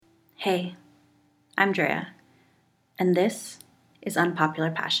Hey, I'm Drea, and this is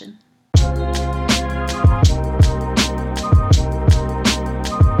Unpopular Passion.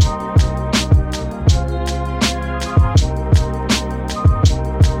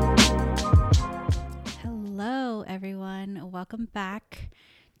 Hello, everyone. Welcome back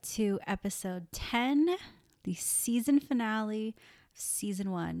to episode 10, the season finale of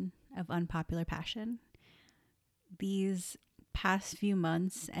season 1 of Unpopular Passion. These past few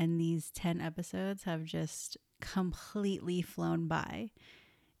months and these 10 episodes have just completely flown by.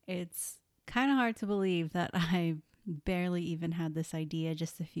 It's kind of hard to believe that I barely even had this idea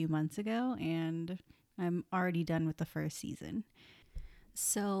just a few months ago, and I'm already done with the first season.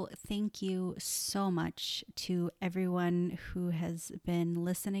 So, thank you so much to everyone who has been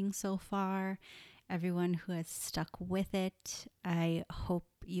listening so far, everyone who has stuck with it. I hope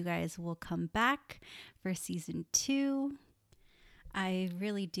you guys will come back for season 2. I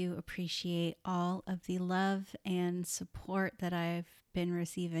really do appreciate all of the love and support that I've been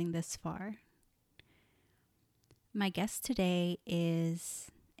receiving this far. My guest today is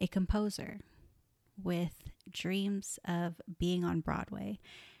a composer with dreams of being on Broadway.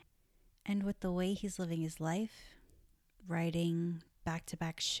 And with the way he's living his life, writing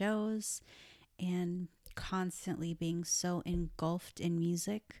back-to-back shows, and constantly being so engulfed in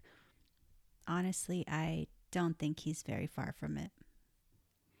music, honestly, I don't think he's very far from it.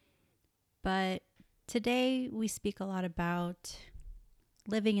 But today we speak a lot about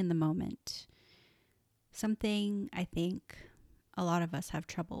living in the moment, something I think a lot of us have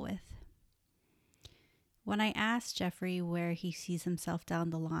trouble with. When I asked Jeffrey where he sees himself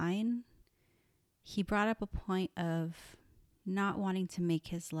down the line, he brought up a point of not wanting to make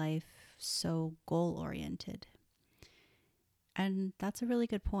his life so goal-oriented. And that's a really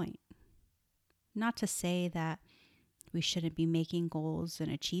good point. Not to say that we shouldn't be making goals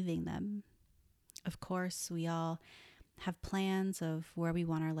and achieving them. Of course, we all have plans of where we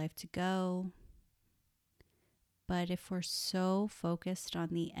want our life to go. But if we're so focused on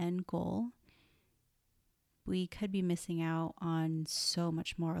the end goal, we could be missing out on so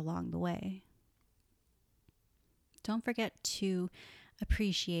much more along the way. Don't forget to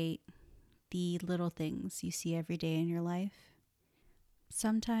appreciate the little things you see every day in your life.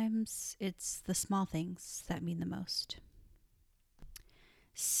 Sometimes it's the small things that mean the most.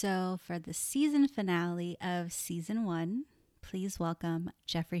 So, for the season finale of season 1, please welcome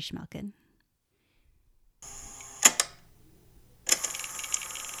Jeffrey Schmelkin.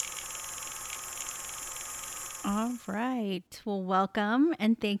 All right. Well, welcome,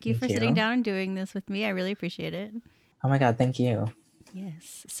 and thank you for sitting down and doing this with me. I really appreciate it. Oh my God, thank you.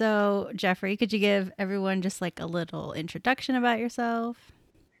 Yes. So, Jeffrey, could you give everyone just like a little introduction about yourself?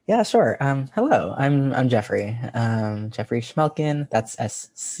 Yeah, sure. Hello, I'm Jeffrey. Jeffrey Schmelkin. That's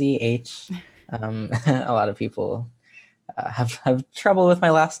SCH. A lot of people have trouble with my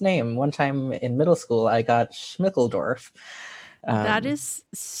last name. One time in middle school, I got Schmickeldorf. That is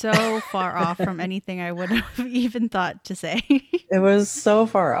so far off from anything I would have even thought to say. It was so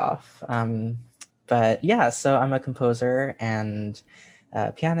far off. But yeah, so I'm a composer and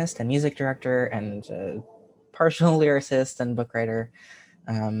pianist and music director and partial lyricist and book writer.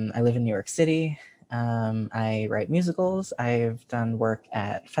 I live in New York City. I write musicals. I've done work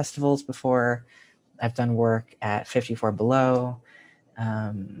at festivals before. I've done work at 54 Below.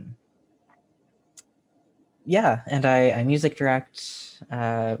 Yeah, and I music direct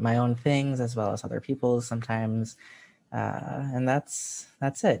my own things as well as other people's sometimes. And that's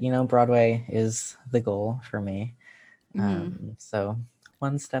it. You know, Broadway is the goal for me. So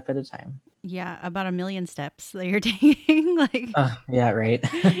one step at a time. Yeah, about 1,000,000 steps that you're taking. Like, Yeah, right.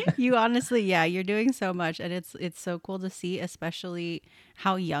 you honestly, yeah, you're doing so much, and it's so cool to see, especially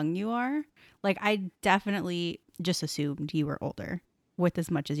how young you are. Like, I definitely just assumed you were older with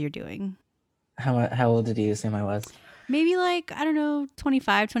as much as you're doing. How old did you assume I was? Maybe like, I don't know,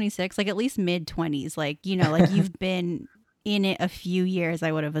 25, 26, like at least mid 20s. Like, you know, like you've been in it a few years,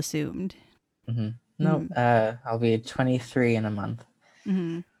 I would have assumed. Nope. I'll be 23 in a month.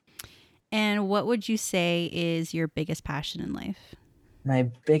 And what would you say is your biggest passion in life?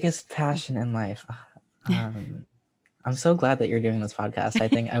 My biggest passion in life. I'm so glad that you're doing this podcast. I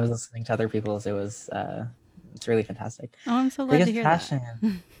think I was listening to other people's. It's really fantastic. Oh, I'm so glad to Biggest hear that.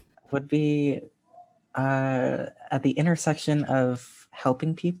 passion would be at the intersection of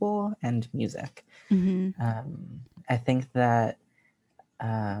helping people and music. I think that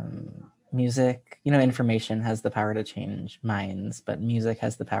music, you know, information has the power to change minds, but music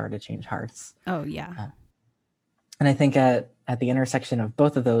has the power to change hearts. Oh, yeah. And I think at the intersection of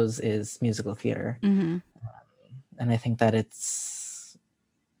both of those is musical theater. And I think that it's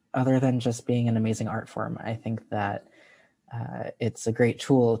other than just being an amazing art form, I think that it's a great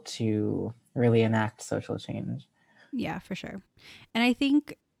tool to really enact social change. Yeah, for sure. And I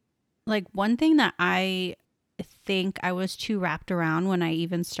think like one thing that I think I was too wrapped around when I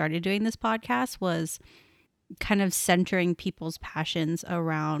even started doing this podcast was kind of centering people's passions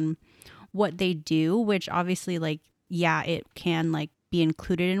around what they do, which obviously like yeah, it can like be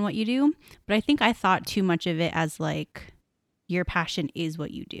included in what you do, but I think I thought too much of it as like your passion is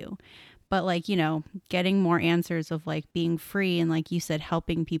what you do. But like, you know, getting more answers of like being free and like you said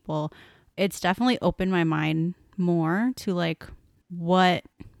helping people, it's definitely opened my mind more to like what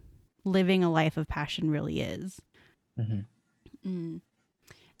living a life of passion really is. Mm-hmm. Mm.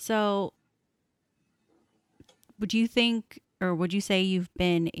 So, would you think or would you say you've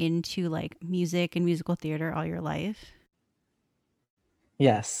been into like music and musical theater all your life?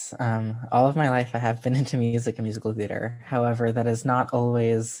 Yes, all of my life I have been into music and musical theater. However, that is not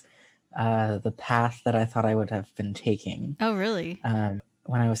always the path that I thought I would have been taking. Oh, really?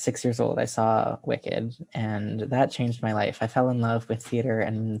 When I was 6 years old, I saw Wicked, and that changed my life. I fell in love with theater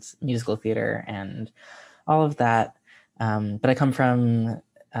and musical theater and all of that. But I come from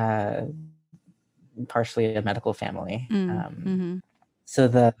partially a medical family. Mm-hmm. So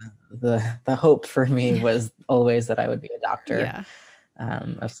the hope for me was always that I would be a doctor Yeah.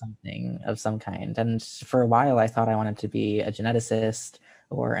 of something of some kind. And for a while, I thought I wanted to be a geneticist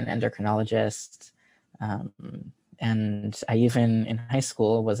or an endocrinologist. Um, and I even in high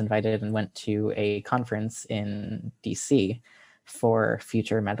school was invited and went to a conference in DC for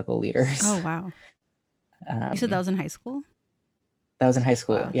future medical leaders. Oh, wow. You said that was in high school? That was in high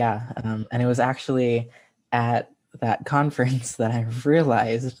school, Wow. yeah. And it was actually at that conference that I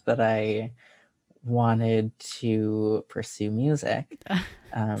realized that I wanted to pursue music.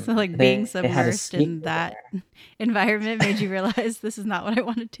 So like being They had a submersed in speaker that there. environment made you realize this is not what I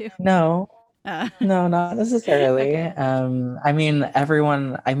want to do. No, Uh, no, not necessarily. okay. I mean,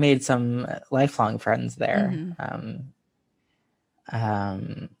 I made some lifelong friends there. Mm-hmm.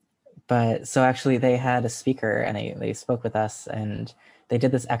 Um, but so actually they had a speaker and they spoke with us and they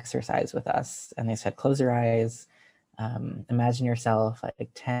did this exercise with us and they said, close your eyes, imagine yourself like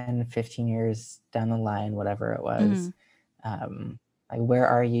 10, 15 years down the line, whatever it Mm-hmm. was. Like, where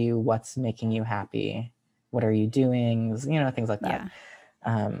are you? What's making you happy? What are you doing? Things like that.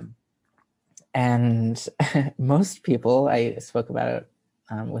 Yeah. And most people, I spoke about it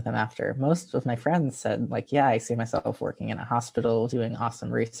with them after, most of my friends said, like, yeah, I see myself working in a hospital, doing awesome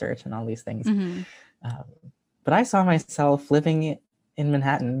research and all these things. Mm-hmm. Um, but I saw myself living in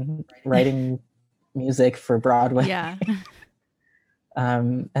Manhattan, writing music for Broadway. Yeah.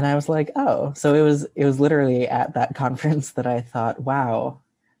 And I was like, oh, so it was literally at that conference that I thought, wow,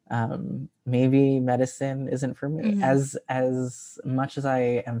 maybe medicine isn't for me. Mm-hmm. As much as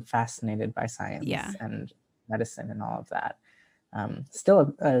I am fascinated by Yeah. science and medicine and all of that,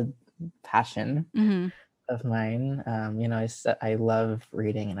 still a passion Mm-hmm. of mine. I love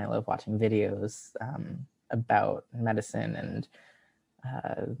reading and I love watching videos about medicine and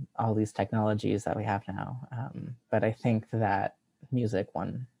all these technologies that we have now. But I think that music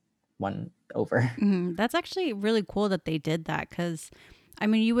won over. Mm-hmm. That's actually really cool that they did that because, I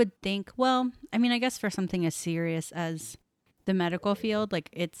mean, you would think, well, I mean, I guess for something as serious as the medical field, like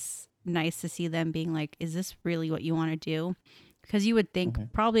it's nice to see them being like, is this really what you want to do? Because you would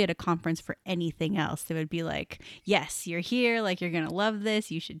think probably at a conference for anything else, they would be like, yes, you're here. Like, you're going to love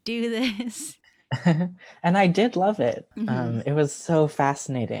this. You should do this. And I did love it. Mm-hmm. It was so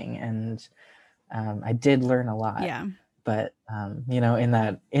fascinating, and I did learn a lot. Yeah. But in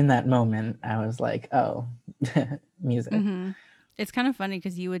that moment, I was like, oh, music. Mm-hmm. It's kind of funny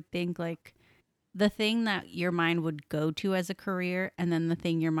because you would think like the thing that your mind would go to as a career and then the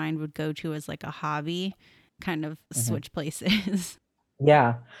thing your mind would go to as like a hobby kind of switch places.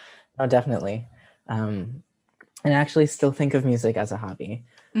 Yeah, no, definitely. And I actually still think of music as a hobby.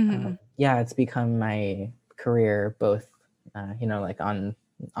 Mm-hmm. Yeah, it's become my career, both, like on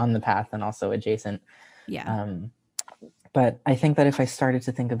the path and also adjacent. Yeah. But I think that if I started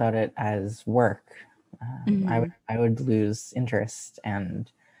to think about it as work, I would lose interest.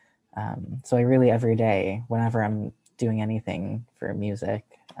 And so I really, every day, whenever I'm doing anything for music,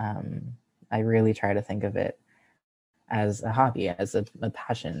 I really try to think of it as a hobby, as a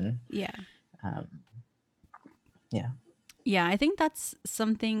passion. Yeah. Yeah. Yeah. I think that's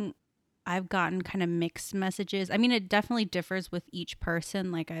something I've gotten kind of mixed messages. I mean, it definitely differs with each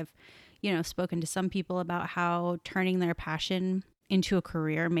person. Like I've, spoken to some people about how turning their passion into a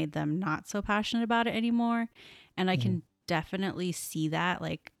career made them not so passionate about it anymore. And I can definitely see that.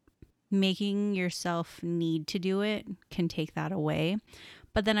 Like making yourself need to do it can take that away.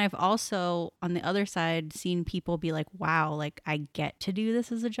 But then I've also, on the other side, seen people be like, wow, like I get to do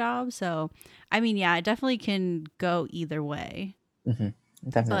this as a job. So, I mean, yeah, it definitely can go either way. Hmm.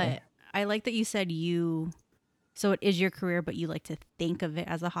 Definitely. But I like that you said so it is your career, but you like to think of it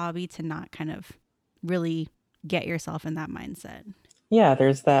as a hobby to not kind of really get yourself in that mindset. Yeah,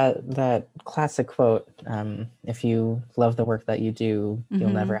 there's that classic quote, if you love the work that you do, you'll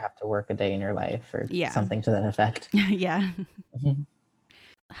Mm-hmm. never have to work a day in your life, or Yeah. something to that effect. Yeah. Mhm.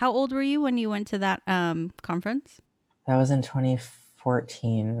 How old were you when you went to that conference? That was in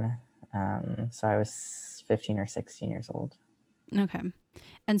 2014. So I was 15 or 16 years old. Okay.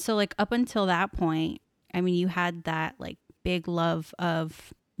 And so, like, up until that point, I mean, you had that like big love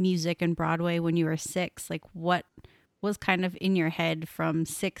of music and Broadway when you were 6. Like, what was kind of in your head from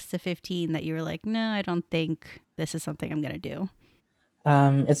 6 to 15 that you were like, no, I don't think this is something I'm going to do?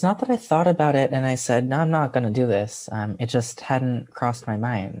 It's not that I thought about it and I said, no, I'm not going to do this. It just hadn't crossed my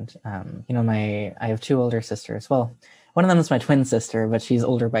mind. I have two older sisters. Well, one of them is my twin sister, but she's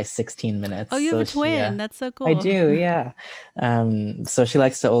older by 16 minutes. Oh, you have So a twin. That's so I cool. do, yeah. So she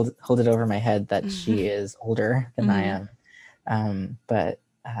likes to hold it over my head that she is older than I Hmm. am. But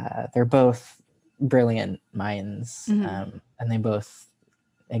they're both brilliant minds, Hmm. and they both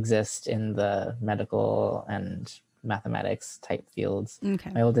exist in the medical and mathematics type fields.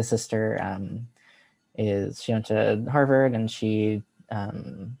 Okay. My oldest sister she went to Harvard, and she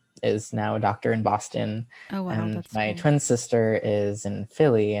is now a doctor in Boston. Oh, wow. And That's my cool. twin sister is in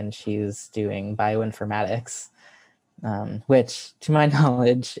Philly, and she's doing bioinformatics, which, to my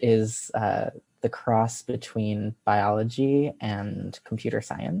knowledge, is the cross between biology and computer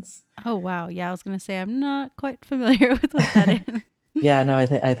science. Oh, wow. Yeah, I was going to say, I'm not quite familiar with what that is. Yeah, no,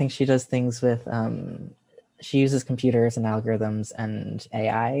 I think she does things with she uses computers and algorithms and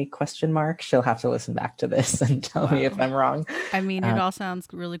AI question mark. She'll have to listen back to this and tell me if Wow. I'm wrong. I mean, it Um, all sounds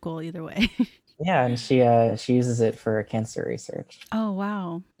really cool either way. yeah, and she uses it for cancer research. Oh,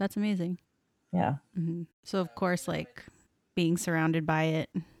 wow. That's amazing. Yeah, So, of course, like being surrounded by it.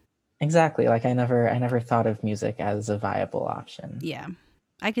 exactly. Like I never thought of music as a viable option. Yeah,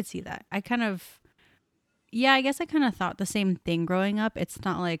 I could see that. Yeah, I guess I kind of thought the same thing growing up. It's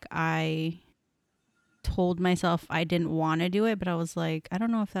not like I told myself I didn't want to do it, but I was like, I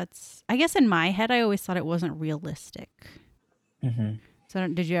don't know if I guess in my head, I always thought it wasn't realistic. Hmm. So,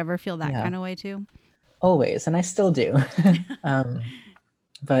 did you ever feel that Yeah, kind of way too? always, and I still do. um,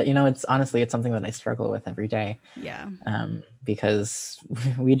 but it's something that I struggle with every day, Yeah. because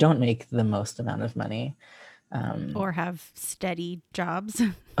we don't make the most amount of money, um, Or have steady jobs.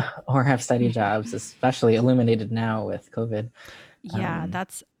 or have steady jobs, especially illuminated now with COVID. Yeah, Um,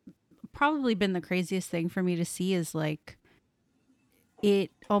 that's probably been the craziest thing for me to see is like it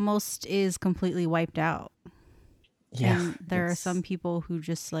almost is completely wiped out. yeah, And there are some it's people who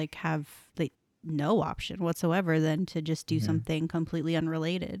just like have like no option whatsoever than to just do mhm. something completely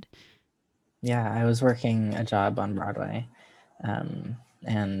unrelated. Yeah. I was working a job on Broadway, and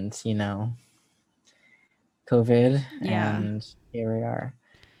COVID, Yeah. and here we are.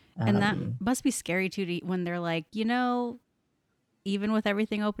 And that Um, must be scary too when they're like, even with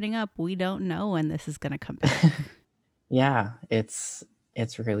everything opening up, we don't know when this is going to come back. yeah, it's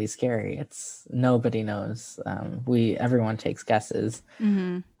really scary. It's Nobody knows. Everyone takes guesses,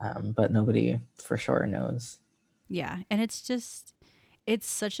 Hmm. but nobody for sure knows. Yeah. And it's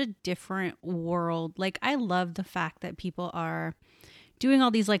such a different world. Like, I love the fact that people are doing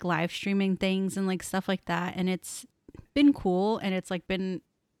all these like live streaming things and like stuff like that. And it's been cool. And it's like been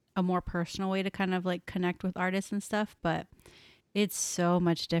a more personal way to kind of like connect with artists and stuff. But it's so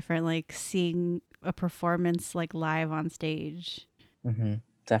much different, like seeing a performance like live on stage. Hmm.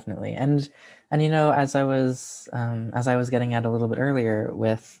 Definitely. And as I was getting at a little bit earlier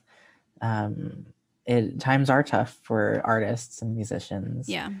with, um, times are tough for artists and musicians,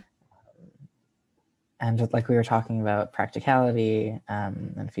 Yeah. and like we were talking about practicality,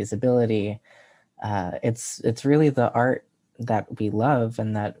 and feasibility. It's really the art that we love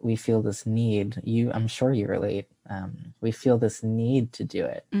and that we feel this need. I'm sure you relate. We feel this need to do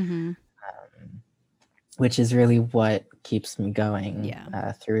it, Hmm. which is really what keeps me going,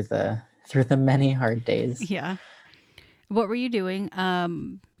 Yeah. through the many hard days. Yeah. What were you doing?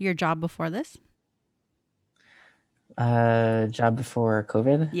 Your job before this? Job before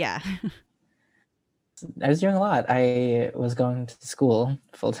COVID, Yeah. I was doing a lot. I was going to school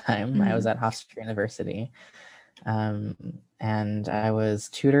full time. I was Hmm. at Hofstra University, and I was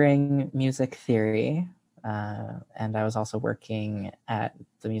tutoring music theory, and I was also working at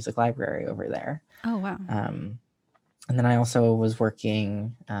the music library over there. Oh, wow. And then I also was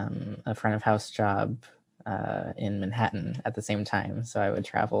working, a front of house job, in Manhattan at the same time. So I would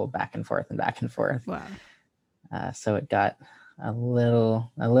travel back and forth and back and forth. Wow. So it got a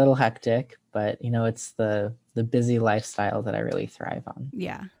little hectic, but it's the busy lifestyle that I really thrive on.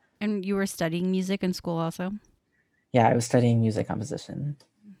 Yeah. And you were studying music in school also? Yeah, I was studying music composition.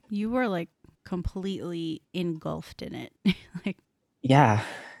 You were like completely engulfed in it. Like, Yeah,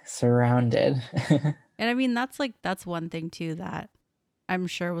 surrounded. and I mean, that's one thing too that I'm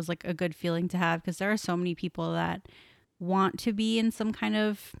sure was like a good feeling to have, because there are so many people that want to be in some kind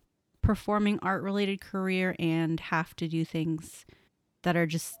of performing art related career and have to do things that are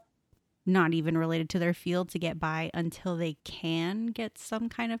just not even related to their field to get by until they can get some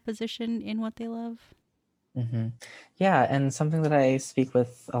kind of position in what they love. hmm Yeah, and something that I speak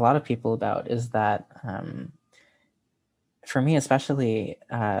with a lot of people about is that for me especially,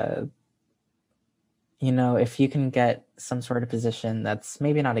 if you can get some sort of position that's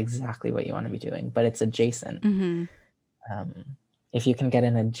maybe not exactly what you want to be doing, but it's adjacent. Mm-hmm. Um, if you can get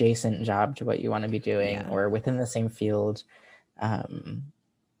an adjacent job to what you want to be doing Yeah. or within the same field, um,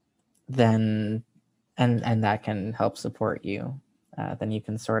 then and that can help support you, then you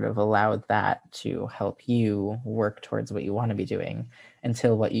can sort of allow that to help you work towards what you want to be doing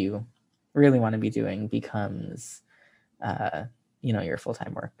until what you really want to be doing becomes your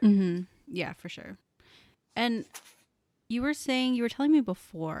full-time work. Mm-hmm. Yeah, for sure. And you were telling me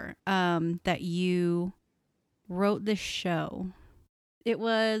before that you wrote this show. It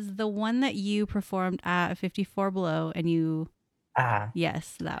was the one that you performed at 54 Below, and you, Ah,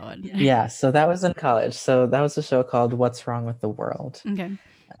 yes, that one. yeah, so that was in college. So that was a show called What's Wrong with the World. Okay.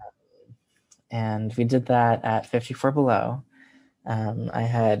 And we did that at 54 Below. I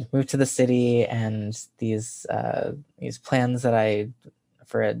had moved to the city, and these plans that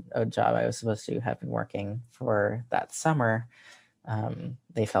for a job I was supposed to have been working for that summer,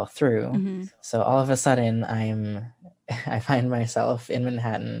 they fell through. Mm-hmm. So all of a sudden, I find myself in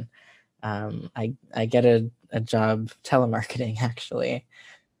Manhattan. I get a job telemarketing actually,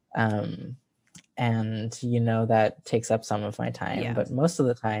 and that takes up some of my time. Yeah. But most of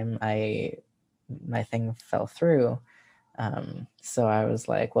the time, my thing fell through. So I was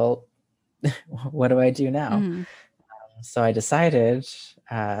like, well, what do I do now? Mm-hmm. So I decided,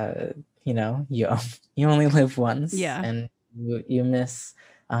 you you only live once, Yeah. and you miss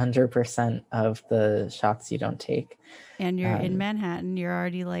 100% of the shots you don't take. And you're in Manhattan. You're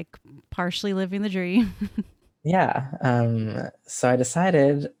already like partially living the dream. Yeah. So I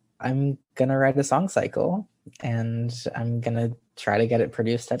decided I'm gonna write a song cycle, and I'm gonna try to get it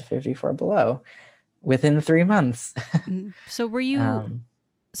produced at 54 Below within 3 months. So were you?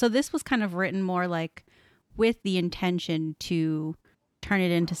 So this was kind of written more like with the intention to turn it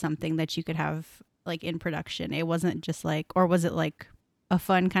into something that you could have like in production. It wasn't just like, or was it like a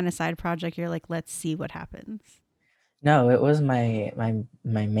fun kind of side project? You're like, let's see what happens. No, it was my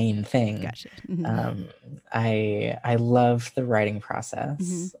main thing. Gotcha. I love the writing process.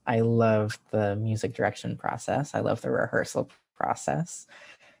 Mm-hmm. I love the music direction process. I love the rehearsal process.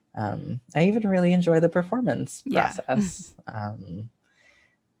 I even really enjoy the performance process.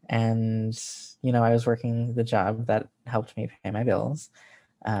 And I was working the job that helped me pay my bills.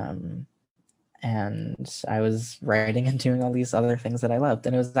 And I was writing and doing all these other things that I loved.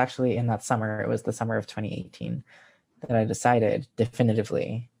 And it was actually in that summer, it was the summer of 2018, that I decided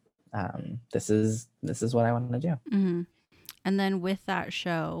definitively, this is what I want to do. Mm-hmm. And then with that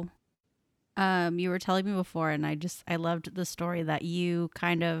show, you were telling me before, and I loved the story that you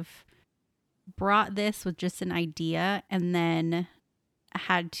kind of brought this with just an idea and then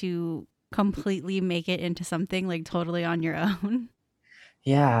had to completely make it into something like totally on your own.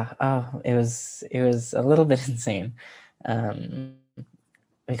 Yeah. Oh, it was a little bit insane,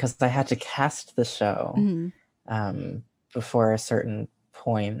 because I had to cast the show. Mm-hmm. Before a certain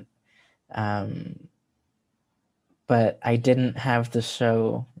point, but I didn't have the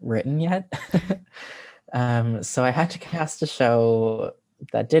show written yet. So I had to cast a show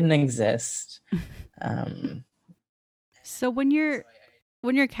that didn't exist. So when you're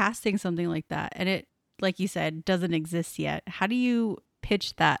casting something like that and it, like you said, doesn't exist yet, how do you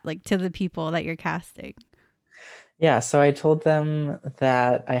pitch that like to the people that you're casting? Yeah, so I told them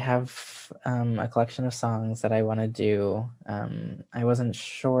that I have a collection of songs that I want to do. I wasn't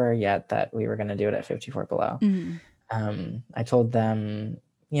sure yet that we were going to do it at 54 Below. Mm-hmm. I told them,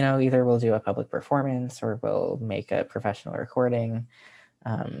 either we'll do a public performance or we'll make a professional recording.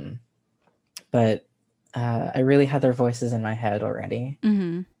 But I really had their voices in my head already.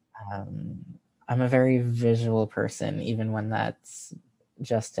 Mm-hmm. I'm a very visual person, even when that's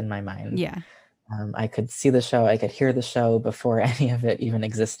just in my mind. Yeah. I could see the show, I could hear the show before any of it even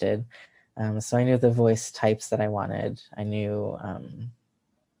existed. So I knew the voice types that I wanted. I knew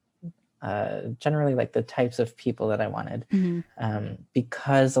generally like the types of people that I wanted,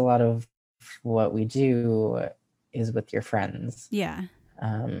 because a lot of what we do is with your friends. Yeah.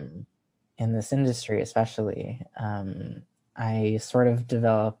 In this industry, especially, I sort of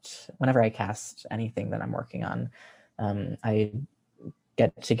developed, whenever I cast anything that I'm working on, I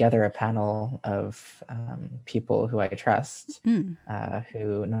get together a panel of people who I trust, who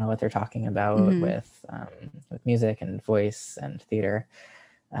know what they're talking about with music and voice and theater.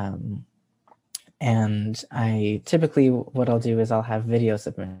 And I typically, what I'll do is I'll have video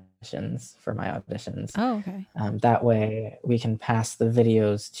submissions for my auditions. Oh, okay. That way we can pass the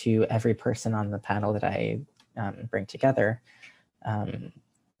videos to every person on the panel that I bring together.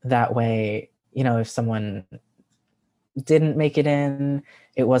 That way, if someone didn't make it in,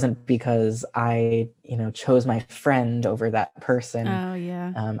 it wasn't because I, chose my friend over that person. Oh,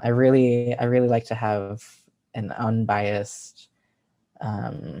 yeah. I really like to have an unbiased,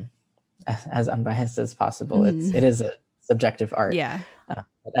 as unbiased as possible. It is a subjective art. Yeah.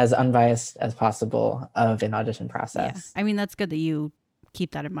 As unbiased as possible of an audition process. Yeah. I mean, that's good that you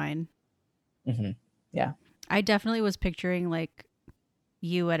keep that in mind. Yeah. I definitely was picturing like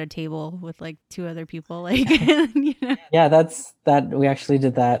you at a table with like two other people, like, Yeah, that we actually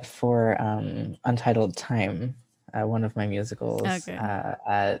did that for Untitled Time, one of my musicals, at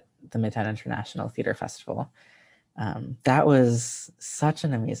the Midtown International Theater Festival. That was such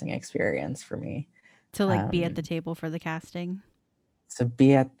an amazing experience for me. To like be at the table for the casting. To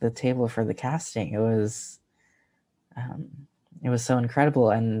be at the table for the casting, it was so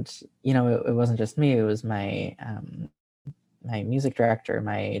incredible. And it wasn't just me, it was my my music director,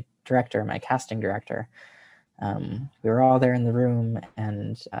 my director, my casting director. We were all there in the room,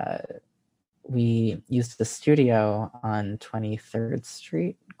 and we used the studio on 23rd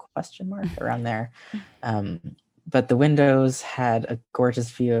Street, ? Around there. But the windows had a gorgeous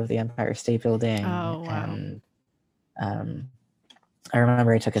view of the Empire State Building. Oh, wow. And I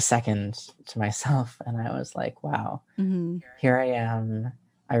remember I took a second to myself and I was like, wow, here I am.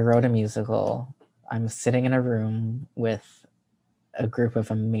 I wrote a musical. I'm sitting in a room with a group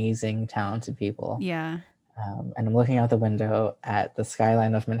of amazing, talented people. Yeah. And I'm looking out the window at the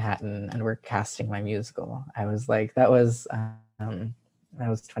skyline of Manhattan, and we're casting my musical. I was like, that was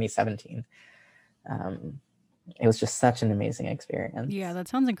 2017. It was just such an amazing experience. Yeah, that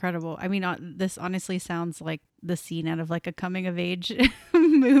sounds incredible. I mean, this honestly sounds like the scene out of like a coming of age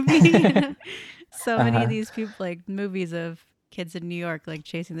movie. So many of these people, like movies of kids in New York, like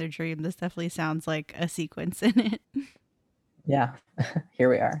chasing their dream. This definitely sounds like a sequence in it. Yeah, here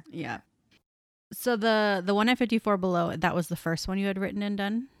we are. Yeah. So the one at 54 Below, that was the first one you had written and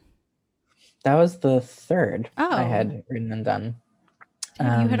done? That was the third I Oh. had written and done.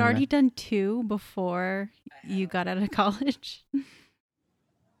 You had already done 2 before you got out of college?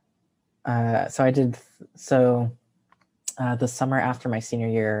 So I did, the summer after my senior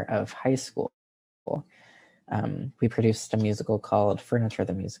year of high school, we produced a musical called Furniture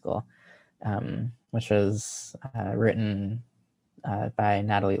the Musical, which was written by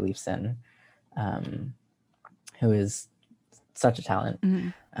Natalie Leifson, who is such a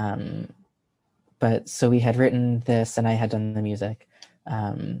talent. But so we had written this and I had done the music.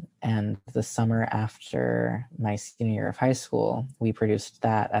 And the summer after my senior year of high school, we produced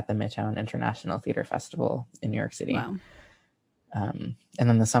that at the Midtown International Theater Festival in New York City. Wow. And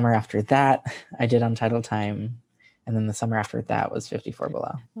then the summer after that, I did Untitled Time. And then the summer after that was 54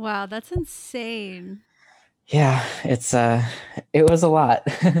 Below. Wow, that's insane. Yeah, it was a lot.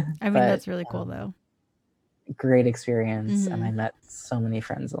 I mean, that's really cool though. Great experience. And I met so many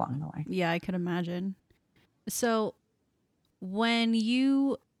friends along the way. Yeah, I could imagine. So when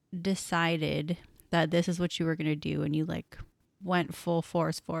you decided that this is what you were going to do and you like went full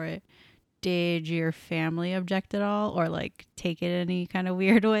force for it, did your family object at all or like take it any kind of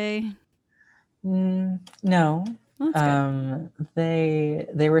weird way? No. Well,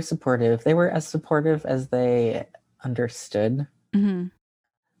 they were supportive. They were as supportive as they understood.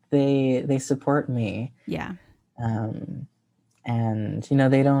 They support me. Yeah. And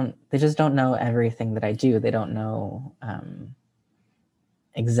they just don't know everything that I do. They don't know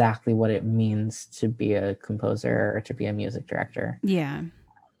exactly what it means to be a composer or to be a music director. Yeah.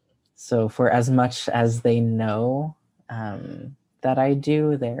 So for as much as they know that I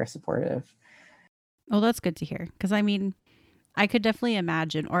do, they're supportive. Well, that's good to hear. Because I mean, I could definitely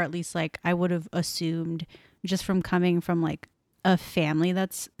imagine, or at least like I would have assumed just from coming from like a family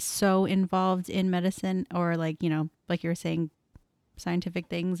that's so involved in medicine or like, like you were saying, scientific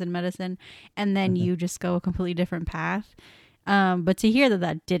things in medicine, and then you just go a completely different path. But to hear that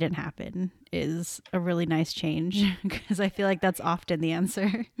that didn't happen is a really nice change because I feel like that's often the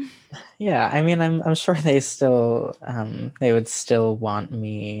answer. Yeah, I mean, I'm sure they would still want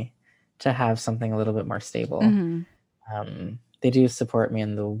me to have something a little bit more stable. Hmm. They do support me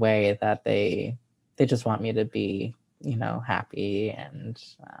in the way that they just want me to be, happy and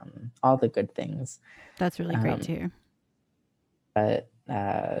all the good things. That's really great Um, to hear. but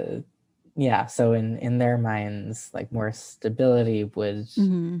yeah, so in their minds, like more stability would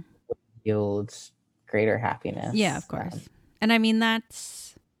Hmm. yield greater Yeah, of happiness. course. And I mean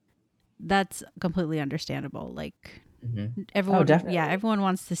that's completely understandable. Like Mhm. Oh, everyone, yeah, definitely. everyone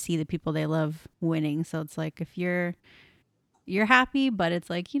wants to see the people they love winning. So it's like if you're happy, but it's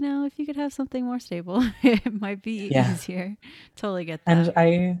like, if you could have something more stable, it might be Yeah. easier. Totally get And that.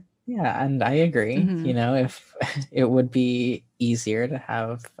 I agree. Hmm. If it would be easier to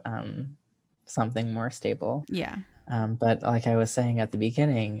have something more stable. Yeah. But like I was saying at the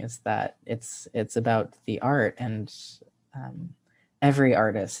beginning, is that it's about the art, and um, every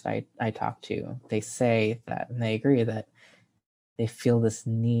artist I talk to, they say that, and they agree that they feel this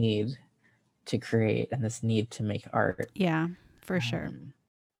need to create and this need to make art. Yeah, for sure. Um,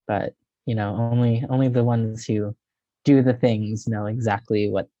 but only the ones who do the things know exactly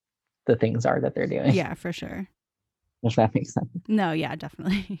what the things are that they're doing. Yeah, for sure. If that makes sense. No, yeah,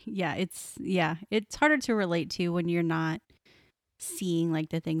 definitely. It's harder to relate to when you're not seeing like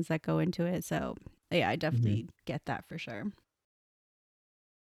the things that go into it. So, yeah, I Mm-hmm. definitely get that for sure.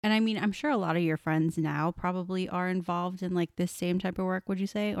 And I mean, I'm sure a lot of your friends now probably are involved in like this same type of work, would you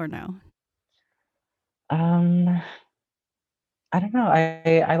say, or no? Um, I don't know.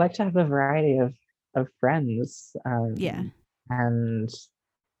 I like to have a variety of friends, Yeah. and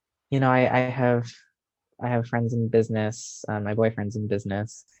I have friends in business. My boyfriend's in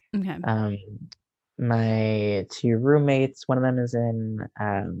business. Okay. Um, my two roommates, one of them is in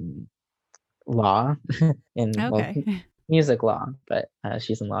law, in well, Okay. music law, but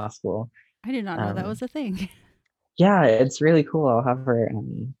she's in law school. I did not know that Um, was a thing. yeah, it's really cool. I'll have her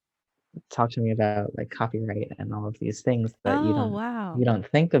talk to me about like copyright and all of these things that you Oh, don't wow. you don't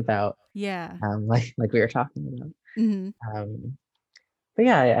think about, Yeah. like we were talking about. Hmm. But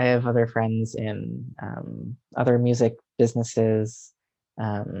yeah, I have other friends in other music businesses,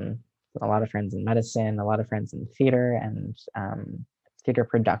 um, a lot of friends in medicine, a lot of friends in theater and theater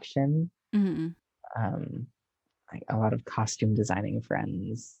production, Hmm. um, like a lot of costume designing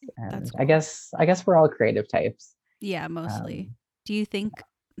friends, That's and I cool. guess I guess we're all creative types. Yeah, mostly. Um, Do you think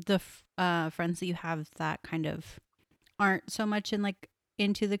friends that you have that kind of aren't so much in like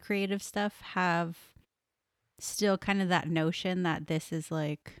into the creative stuff have still kind of that notion that this is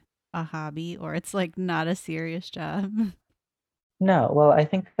like a hobby or it's like not a serious job? no, well, I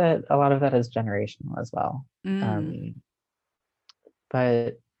think that a lot of that is generational as well. Mm, Um,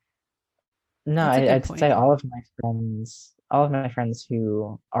 but no, that's a good I'd say point. all of my friends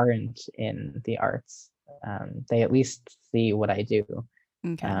who aren't in the arts, they at least see what I do,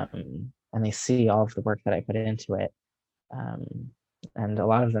 Okay. and they see all of the work that I put into it. Um, and a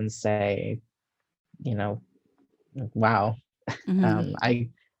lot of them say, you know, wow, Hmm.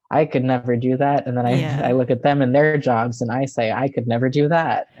 I could never do that. And then I Yeah. look at them and their jobs, and I say I could never do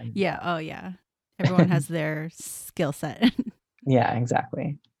that. And Yeah. Oh, yeah. Everyone has their skill set. yeah,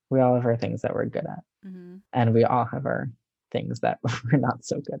 exactly. We all have our things that we're good at, Hmm. and we all have our things that we're not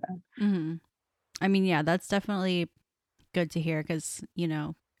so good at. Hmm. I mean, yeah, that's definitely good to hear because,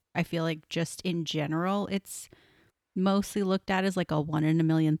 I feel like just in general, it's mostly looked at as like a one in a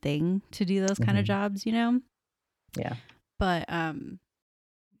million thing to do those kind of Hmm. jobs. Yeah. But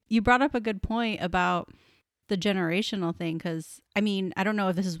you brought up a good point about the generational thing because I mean, I don't know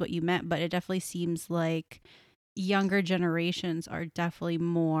if this is what you meant, but it definitely seems like younger generations are definitely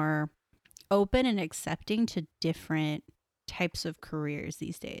more open and accepting to different types of careers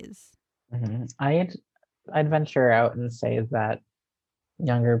these days. I'd venture out and say that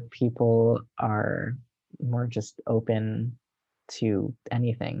younger people are more just open to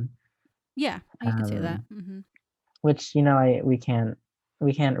anything, Yeah, you could say that. um, Hmm. which we can't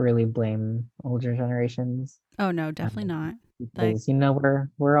really blame older generations, Oh no, definitely um, not. Like, because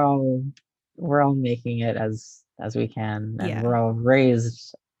we're all making it as we can, and yeah, we're all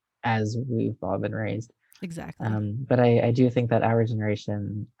raised as we've all been raised. exactly. But I do think that our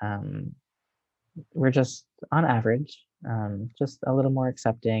generation, we're just on average, just a little more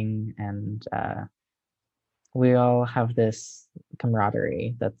accepting, and we all have this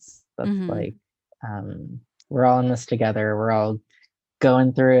camaraderie that's Hmm. like, we're all in this together, we're all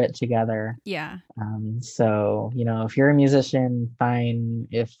going through it together. Yeah. So if you're a musician, fine.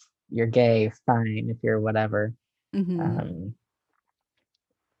 If you're gay, fine. If you're whatever, Mm-hmm.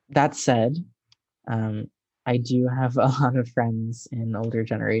 That said, um, I do have a lot of friends in older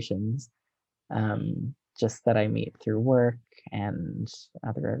generations, just that I meet through work and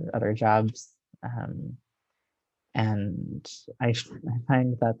other jobs. And I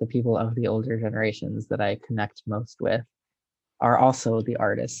find that the people of the older generations that I connect most with are also the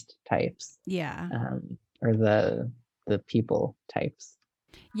artist types, Yeah. or the people types.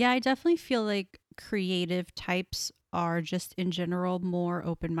 Yeah, I definitely feel like creative types are just in general more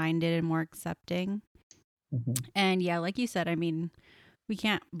open minded and more accepting. Hmm. And yeah, like you said, I mean, we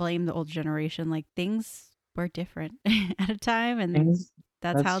can't blame the old generation. Like things were different at a time, and Things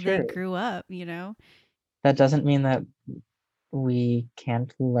that's That's how they true. grew up, you know? That doesn't mean that we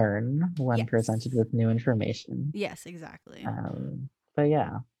can't learn when presented Yes. with new information. Yes, exactly. But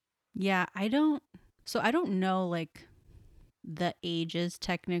yeah. Yeah, I don't know like the ages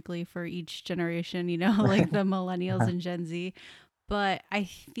technically for each generation, you know, like the millennials and Gen Z, but I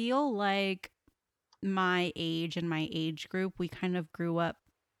feel like my age and my age group, we kind of grew up.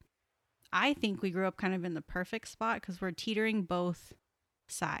 I think we grew up kind of in the perfect spot because we're teetering both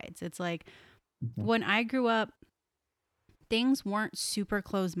sides. It's like Mhm, when I grew up, things weren't super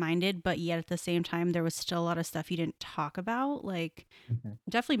close minded, but yet at the same time, there was still a lot of stuff you didn't talk about. Like, mhm.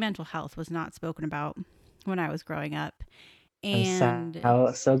 definitely mental health was not spoken about when I was growing up. I'm so And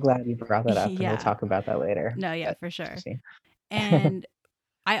so glad you brought that up, and we'll yeah, talk about that later. no, yeah, But for sure. continue. And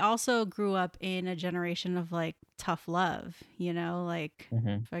I also grew up in a generation of like tough love, you know, like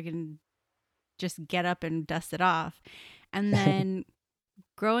Hmm. if I can just get up and dust it off. And then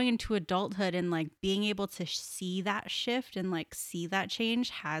growing into adulthood and like being able to see that shift and like see that change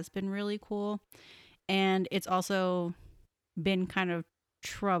has been really cool. And it's also been kind of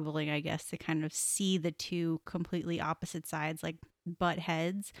troubling, I guess, to kind of see the two completely opposite sides like butt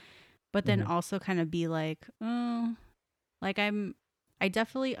heads, but then Hmm. also kind of be like, oh, like I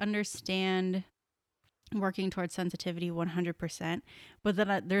definitely understand working towards sensitivity 100%, but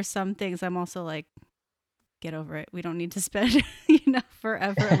then there's some things I'm also like, get over it. We don't need to spend,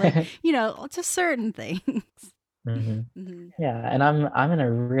 forever, like, to certain things. Hmm. Hmm. Yeah, and I'm in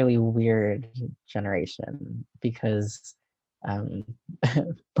a really weird generation because um,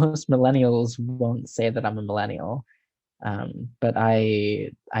 most millennials won't say that I'm a millennial, but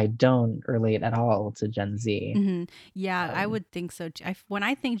I don't relate at all to Gen Z. Hmm. Yeah, I Um, would think so too. When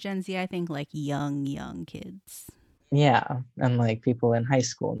I think Gen Z, I think like young kids. yeah, and like people in high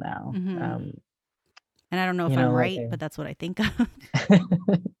school now. Hmm. And I don't know if You I'm know, like right, but that's what I think of.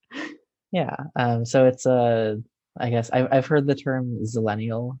 yeah. So it's I guess I've heard the term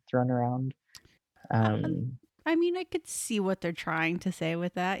zillennial thrown around. Um, Um, I mean, I could see what they're trying to say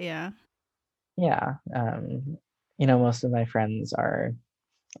with that. Yeah. yeah. Most of my friends are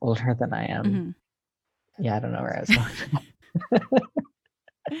older than I am. Hmm. Yeah, I don't know where I was going.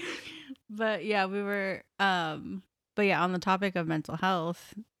 But yeah, but yeah, on the topic of mental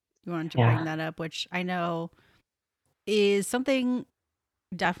health, you wanted to bring Yeah. that up, which I know is something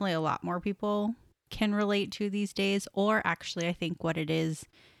definitely a lot more people can relate to these days. Or actually, I think what it is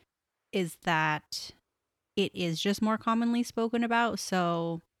that it is just more commonly spoken about.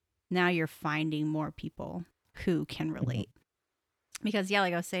 So now you're finding more people who can Mhm. relate. Because, yeah,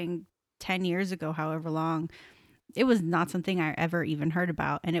 like I was saying, 10 years ago, however long, it was not something I ever even heard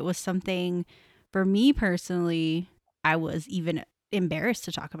about. And it was something for me personally, I was even embarrassed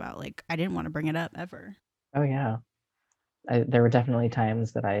to talk about. Like, I didn't want to bring it up ever. Oh yeah. There were definitely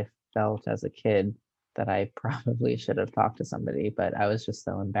times that I felt as a kid that I probably should have talked to somebody, but I was just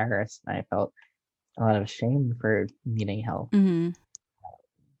so embarrassed, and I felt a lot of shame for needing help. Hmm.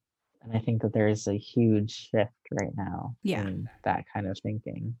 And I think that there's a huge shift right now Yeah. in that kind of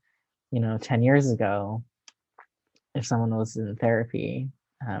thinking. 10 years ago, if someone was in therapy,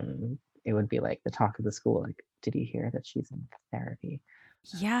 it would be like the talk of the school. Like, did you hear that she's in therapy?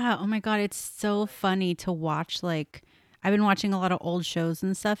 Yeah. Oh my God. It's so funny to watch. Like, I've been watching a lot of old shows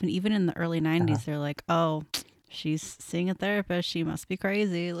and stuff. And even in the early Uh, 90s, they're like, oh, she's seeing a therapist. She must be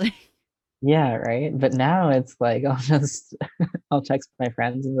crazy. Like, yeah, right. But now it's like I'll text my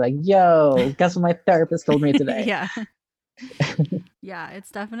friends and be like, "Yo, guess what my therapist told me today?" yeah. Yeah.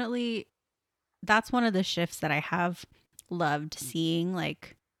 It's definitely, that's one of the shifts that I have loved seeing,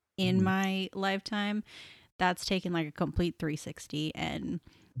 like, in Mhm, my lifetime. That's taken like a complete 360. And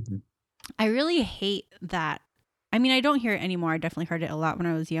mhm, I really hate that. I mean, I don't hear it anymore. I definitely heard it a lot when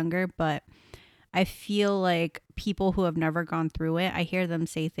I was younger, but I feel like people who have never gone through it, I hear them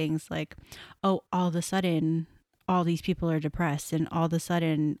say things like, oh, all of a sudden, all these people are depressed, and all of a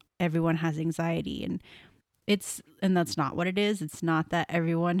sudden, everyone has anxiety. And and that's not what it is. It's not that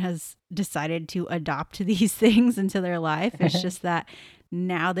everyone has decided to adopt these things into their life. It's just that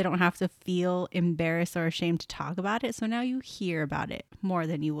now they don't have to feel embarrassed or ashamed to talk about it. So now you hear about it more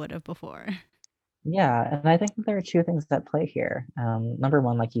than you would have before. Yeah, and I think that there are two things at play here. Number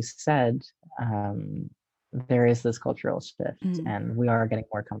one, like you said, um, there is this cultural shift, Mm, and we are getting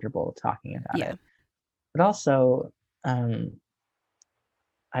more comfortable talking about yeah. it. But also, um,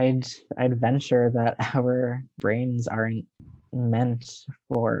 I'd I'd venture that our brains aren't meant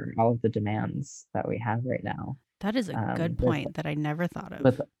for all of the demands that we have right now. That is a good With point that I never thought of.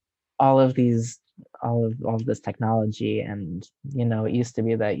 with all of these all of this technology, and it used to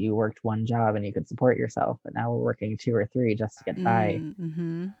be that you worked one job and you could support yourself, but now we're working two or three just to get by.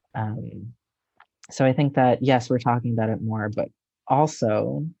 Mm-hmm. um, so I think that yes, we're talking about it more, but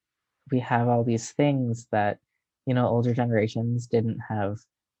also we have all these things that older generations didn't have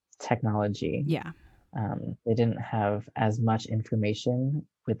technology. Yeah, They didn't have as much information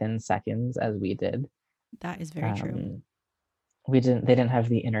within seconds as we did. that is very true. um, they didn't have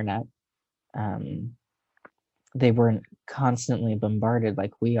the internet. um, they weren't constantly bombarded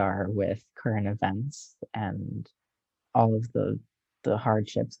like we are with current events and all of the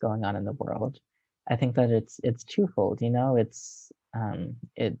hardships going on in the world. I think that it's twofold.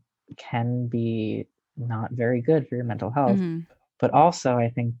 It can be not very good for your mental health, Hmm. but also I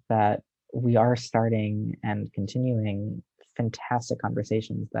think that we are starting and continuing fantastic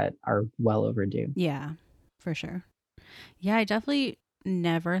conversations that are well overdue. Yeah, for sure. Yeah, I definitely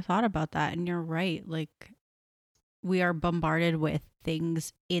never thought about that. And you're right. Like, we are bombarded with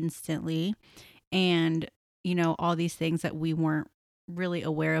things instantly. And, all these things that we weren't really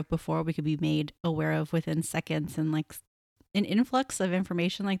aware of before, we could be made aware of within seconds. And, like, an influx of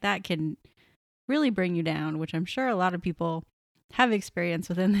information like that can really bring you down, which I'm sure a lot of people have experienced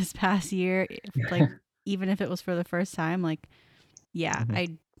within this past year. Like, even if it was for the first time, like, yeah,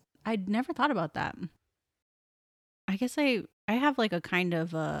 Mhm. I'd never thought about that. I guess I have like a kind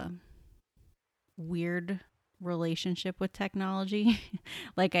of a weird relationship with technology.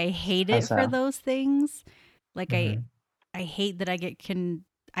 Like, I hate How it for so? those things. Like, Hmm. I hate that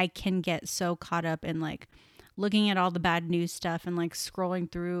I can get so caught up in like looking at all the bad news stuff and like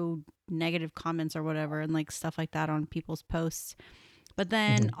scrolling through negative comments or whatever and like stuff like that on people's posts. But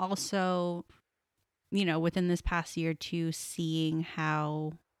then Hmm. also, within this past year too, seeing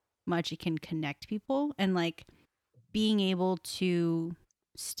how much it can connect people and like being able to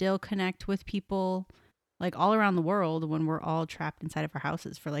still connect with people like all around the world when we're all trapped inside of our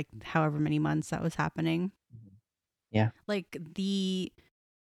houses for like however many months that was happening. Yeah. Like, the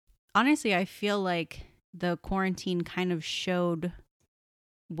honestly, I feel like the quarantine kind of showed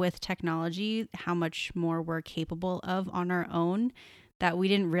with technology how much more we're capable of on our own that we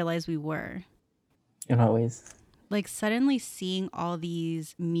didn't realize we were. In what ways? Like, suddenly seeing all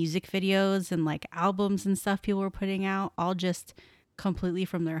these music videos and like albums and stuff people were putting out, all just completely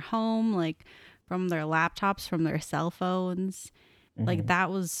from their home, like from their laptops, from their cell phones. Like, Hmm. that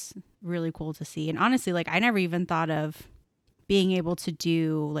was really cool to see. And honestly, like, I never even thought of being able to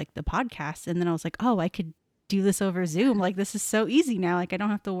do like the podcast. And then I was like, oh, I could do this over Zoom. Like, this is so easy now. Like, I don't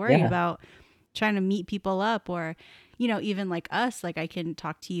have to worry Yeah. about trying to meet people up or, even like us, like I can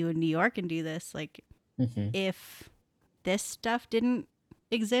talk to you in New York and do this. Like, Hmm. if this stuff didn't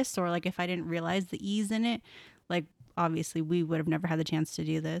exist or like if I didn't realize the ease in it, like obviously we would have never had the chance to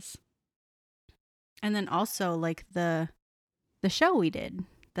do this. And then also like the show we did,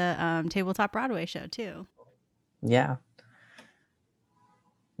 the tabletop Broadway show too. Yeah.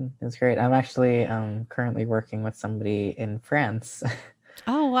 It's great. I'm actually currently working with somebody in France,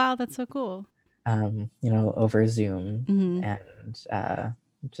 Oh wow, that's so cool. over Zoom, Hmm. and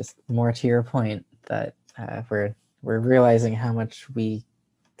just more to your point that we're realizing how much we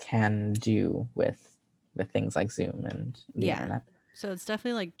can do with things like Zoom and the Yeah. internet. So it's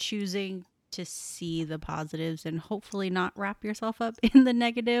definitely like choosing to see the positives and hopefully not wrap yourself up in the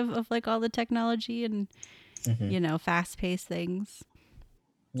negative of like all the technology and, Hmm. fast paced things.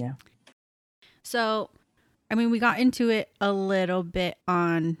 Yeah. So, I mean, we got into it a little bit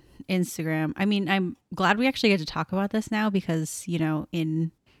on Instagram. I mean, I'm glad we actually get to talk about this now because,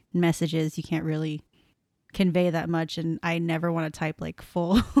 in messages, you can't really convey that much. And I never want to type like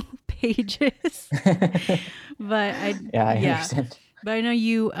full pages. But Yeah, I yeah. understand. But I know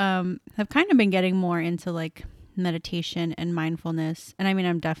you have kind of been getting more into like meditation and mindfulness. And I mean,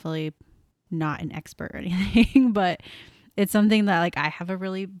 I'm definitely not an expert or anything, but it's something that like I have a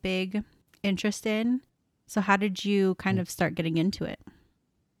really big interest in. So how did you kind of start getting into it?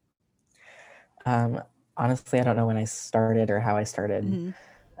 Um, Honestly, I don't know when I started or how I started. Hmm.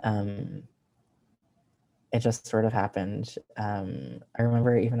 Um, it just sort of happened. I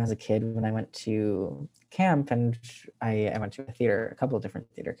remember even as a kid when I went to camp, and I went to a couple of different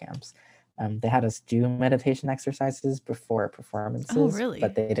theater camps. They had us do meditation exercises before Oh, performances, really?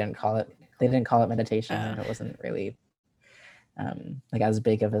 but they didn't call it meditation, Uh, and it wasn't really like as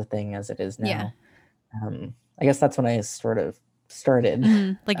big of a thing as it is yeah. now. I guess that's when I sort of started.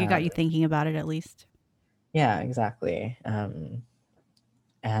 Like it got you thinking about it at least. Yeah, exactly.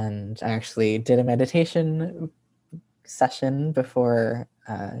 And I actually did a meditation session before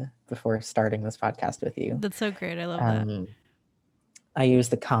starting this podcast with you. That's so great. I love that. I use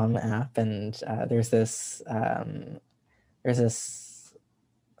the Calm app, and there's this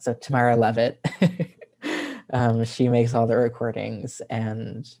so Tamara Levitt. She makes all the recordings,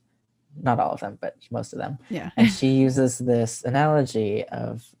 and not all of them, but most of them. Yeah. And she uses this analogy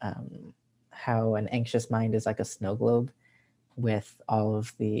of how an anxious mind is like a snow globe with all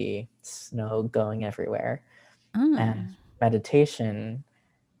of the snow going everywhere. And meditation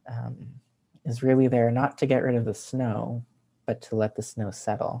is really there not to get rid of the snow, but to let the snow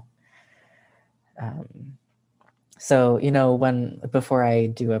settle. So, before I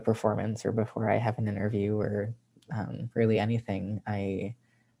do a performance or before I have an interview or really anything, I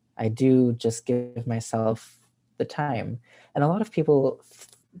do just give myself the time. And a lot of people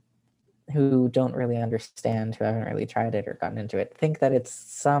who don't really understand, who haven't really tried it or gotten into it, think that it's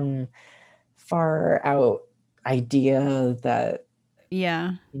some far out idea that,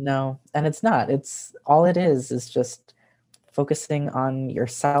 Yeah. and it's not. It's all it is just focusing on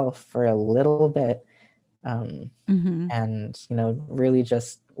yourself for a little bit, and really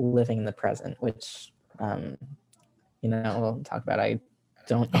just living in the present, which we'll talk about. I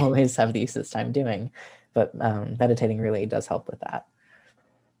don't always have the easiest time doing, but meditating really does help with that.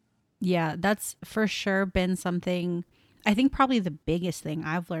 Yeah, that's for sure been something. I think probably the biggest thing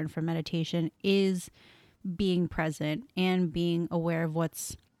I've learned from meditation is being present and being aware of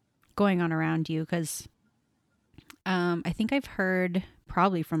what's going on around you. Because I think I've heard,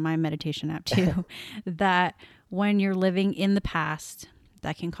 probably from my meditation app too, that when you're living in the past,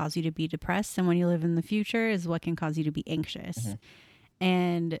 that can cause you to be depressed. And when you live in the future is what can cause you to be anxious.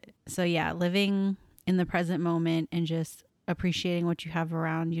 And so, yeah, living in the present moment and just appreciating what you have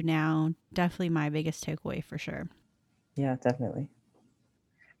around you now, definitely my biggest takeaway for sure. Yeah, definitely.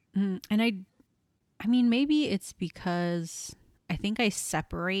 And I mean, maybe it's because I think I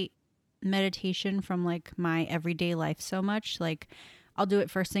separate meditation from like my everyday life so much. Like I'll do it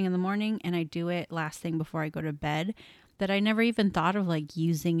first thing in the morning and I do it last thing before I go to bed, that I never even thought of like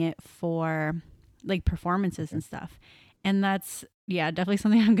using it for like performances and stuff. And that's, yeah, definitely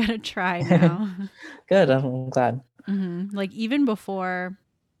something I'm going to try now. Good. I'm glad. Like even before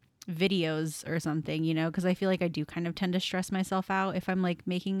videos or something, because I feel like I do kind of tend to stress myself out if I'm like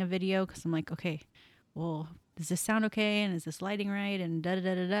making a video, because I'm like, okay, well, does this sound okay? And is this lighting right? And da da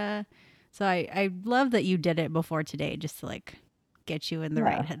da da da. So I love that you did it before today, just to like get you in the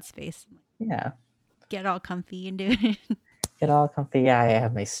right headspace. Yeah. Get all comfy and do it. Get all comfy. Yeah, I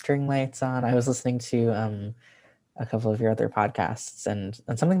have my string lights on. I was listening to a couple of your other podcasts, and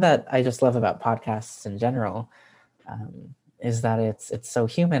something that I just love about podcasts in general is that it's so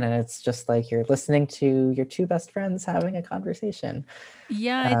human, and it's just like you're listening to your two best friends having a conversation.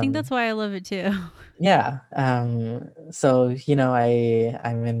 Yeah, I think that's why I love it too. Yeah. So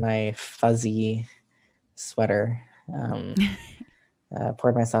I'm in my fuzzy sweater.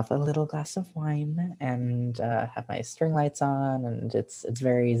 Poured myself a little glass of wine and have my string lights on, and it's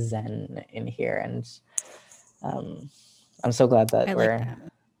very zen in here, and I'm so glad that I we're like that.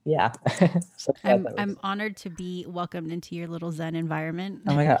 Yeah. So I'm honored to be welcomed into your little zen environment.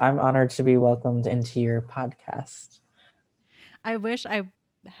 Oh my God, I'm honored to be welcomed into your podcast. I wish I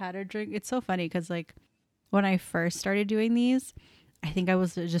had a drink. It's so funny because like when I first started doing these, I think I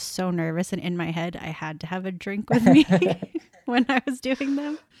was just so nervous, and in my head I had to have a drink with me when I was doing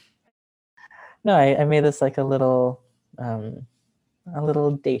them. No, I made this like a little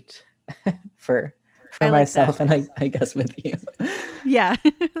date for like myself that. and I guess with you. Yeah.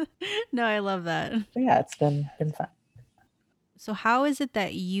 No, I love that. But yeah, it's been fun. So how is it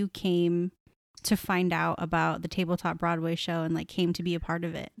that you came to find out about the Tabletop Broadway show and like came to be a part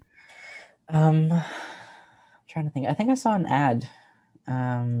of it? I'm trying to think. I think I saw an ad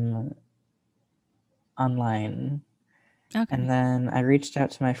online. Okay. And then I reached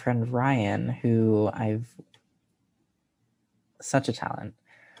out to my friend Ryan, who such a talent.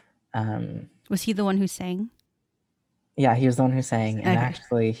 Was he the one who sang? Yeah, he was the one who sang. And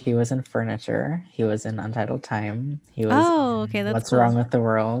actually, he was in Furniture. He was in Untitled Time. He was okay, that's What's cool. Wrong with the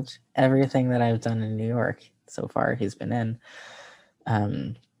World. Everything that I've done in New York so far, he's been in.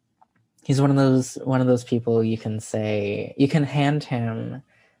 he's one of those people you can say, you can hand him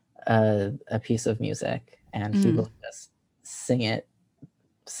a piece of music and he Mm. will just sing it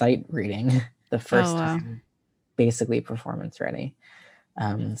sight reading the Oh first wow. time, basically performance ready.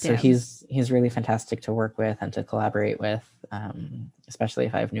 So Damn. he's really fantastic to work with and to collaborate with, especially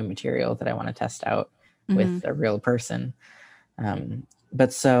if I have new material that I want to test out Mm-hmm. with a real person.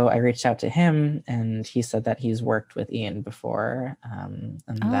 But so I reached out to him, and he said that he's worked with Ian before, and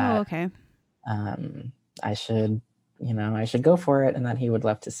Oh, that okay. um, I should, I should go for it, and that he would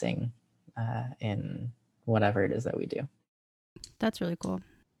love to sing in whatever it is that we do. That's really cool.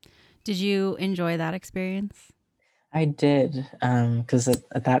 Did you enjoy that experience? I did, because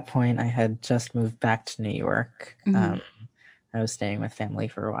at that point I had just moved back to New York. Mm-hmm. I was staying with family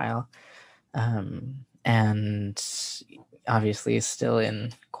for a while, and obviously still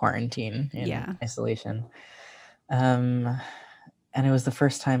in quarantine, in Yeah. isolation. And it was the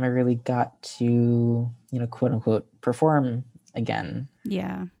first time I really got to, quote unquote, perform again,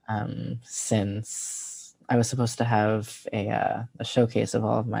 Yeah. since I was supposed to have a showcase of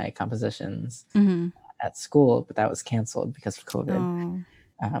all of my compositions Mm-hmm. at school, but that was canceled because of COVID.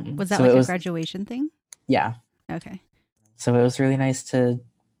 Oh, was that So like it a was, graduation thing? yeah. Okay. So it was really nice to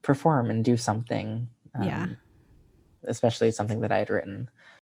perform and do something, Yeah. especially something that I had written.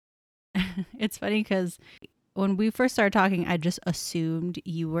 It's funny because when we first started talking, I just assumed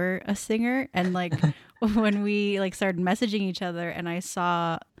you were a singer. And like when we like started messaging each other and I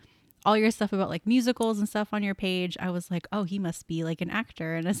saw all your stuff about like musicals and stuff on your page, I was like, oh, he must be like an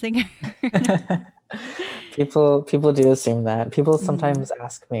actor and a singer. People do assume that. People Mm. sometimes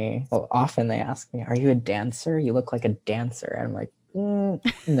ask me, well, often they ask me, "Are you a dancer? You look like a dancer." And I'm like, no,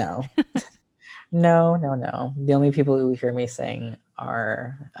 no, no, no. The only people who hear me sing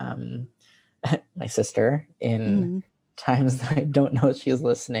are my sister in Mm. times that I don't know she's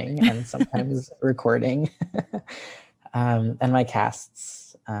listening, and sometimes recording, and my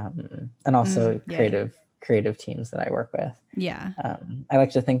casts, and also Yeah. creative teams that I work with. Yeah. I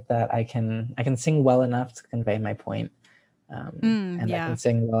like to think that I can sing well enough to convey my point, and I Yeah. can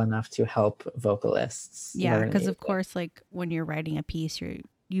sing well enough to help vocalists Yeah. learn Because of music. course, like when you're writing a piece,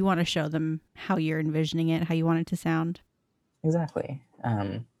 you want to show them how you're envisioning it, how you want it to sound. Exactly.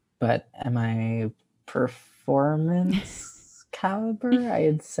 But am I performance caliber?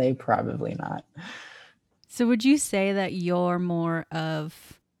 I'd say probably not. So would you say that you're more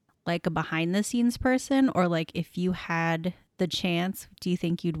of like a behind the scenes person, or like if you had the chance, do you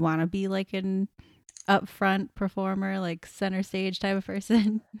think you'd want to be like an upfront performer, like center stage type of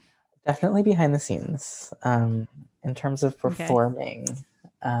person? Definitely behind the scenes. In terms of Okay. performing,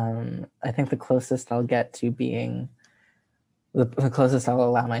 I think the closest I'll get to being the closest I'll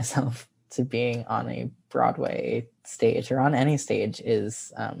allow myself to being on a Broadway stage or on any stage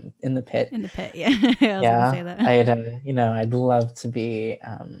is in the pit. In the pit. Yeah. I was going to say Yeah, that. I'd love to be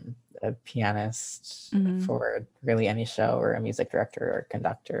a pianist Mm-hmm. for really any show, or a music director or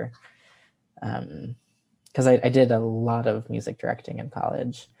conductor. Because I did a lot of music directing in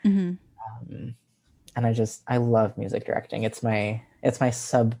college, Mm-hmm. um, and I love music directing. It's my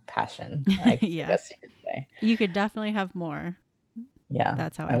sub passion, I Yeah. guess you could say. You could definitely have more. Yeah,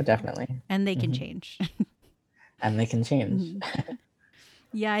 That's how I I would feel. definitely. And they can Hmm. change. And they can change. Hmm.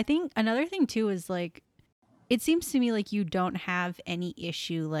 Yeah. I think another thing too is like, it seems to me like you don't have any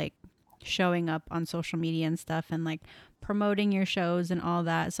issue like showing up on social media and stuff and like promoting your shows and all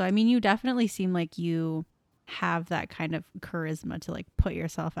that. So I mean, you definitely seem like you have that kind of charisma to like put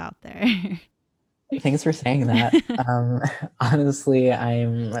yourself out there. Thanks for saying that. Honestly,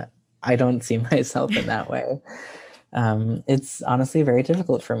 I don't see myself in that way. It's honestly very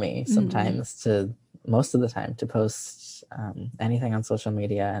difficult for me Mm, sometimes to, most of the time, to post anything on social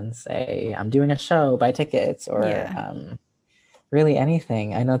media and say I'm doing a show, buy tickets, or yeah. really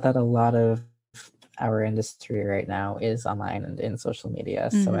anything. I know that a lot of our industry right now is online and in social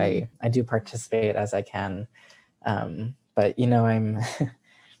media, so Hmm. I do participate as I can. But in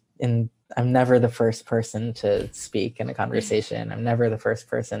I'm never the first person to speak in a conversation. I'm never the first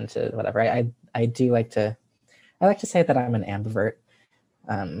person to whatever. I do like to, I like to say that I'm an ambivert.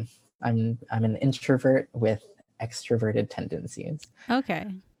 Um, I'm an introvert with extroverted tendencies. Okay.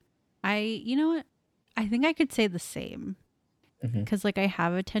 You know what? I think I could say the same Hmm. because like I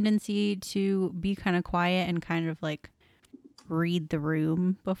have a tendency to be kind of quiet and kind of like read the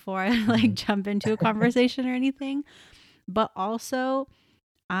room before I like Hmm. jump into a conversation or anything. But also,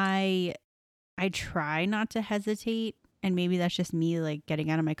 I I try not to hesitate, and maybe that's just me like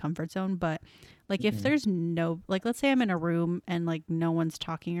getting out of my comfort zone, but like if Hmm. there's no like let's say I'm in a room and like no one's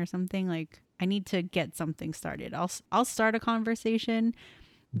talking or something, like I need to get something started. I'll start a conversation,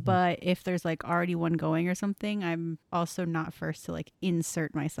 Mhm. But if there's like already one going or something, I'm also not first to like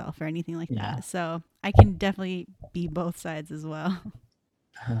insert myself or anything like Yeah. that. So I can definitely be both sides as well.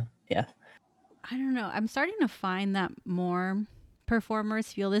 Yeah. I don't know. I'm starting to find that more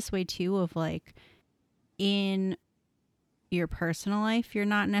performers feel this way too, of like in your personal life, you're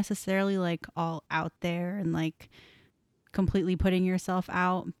not necessarily like all out there and like completely putting yourself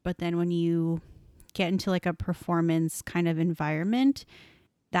out. But then when you get into like a performance kind of environment,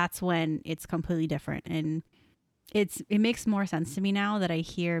 that's when it's completely different. And it makes more sense to me now that I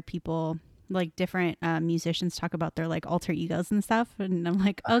hear people like different musicians talk about their like alter egos and stuff. And I'm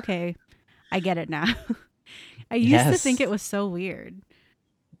like, okay, I get it now. I used to think Yes. it was so weird.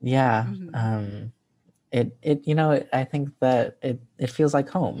 Yeah. Hmm. I think that it feels like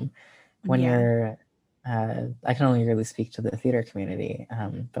home when Yeah. you're I can only really speak to the theater community,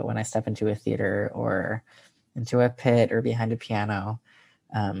 but when I step into a theater or into a pit or behind a piano,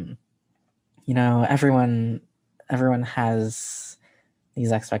 um, everyone has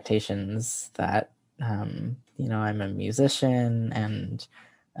these expectations that I'm a musician, and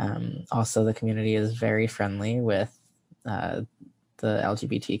also the community is very friendly with uh, the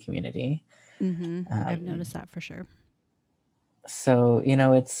LGBT community. I've Um, noticed that for sure. so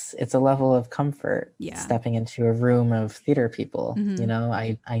it's a level of comfort Yeah. stepping into a room of theater people. Hmm.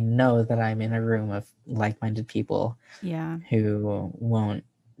 I know that I'm in a room of like-minded people Yeah. who won't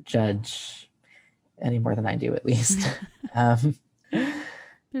judge any more than I do, at least. um,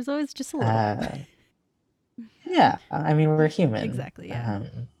 There's always just a little. uh, yeah, I mean, we're human. Exactly. Yeah.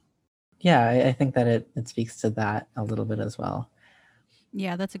 Yeah, I think that it speaks to that a little bit as well.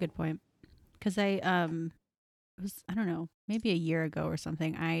 Yeah, that's a good point. Because it was, I don't know, maybe a year ago or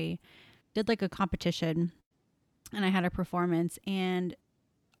something, I did like a competition and I had a performance, and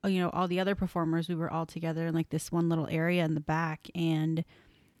all the other performers, we were all together in like this one little area in the back, and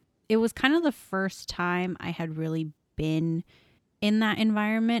it was kind of the first time I had really been in that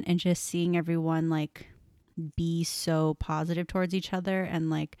environment, and just seeing everyone like be so positive towards each other and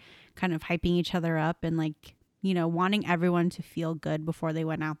like kind of hyping each other up, and like wanting everyone to feel good before they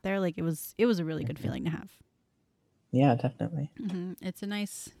went out there. Like it was a really good Mhm. feeling to have. Yeah, definitely. It's a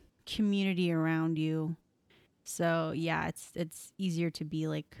nice community around you. So yeah, it's easier to be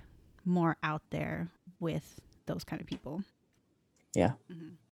like more out there with those kind of people. Yeah.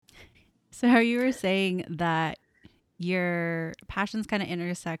 Mhm. So how you were saying that your passions kind of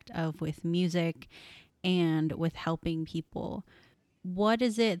intersect of with music and with helping people. What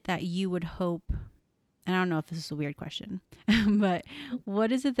is it that you would hope, and I don't know if this is a weird question, but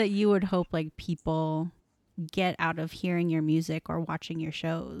what is it that you would hope like people get out of hearing your music or watching your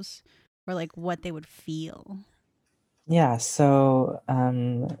shows, or like what they would feel? Yeah, so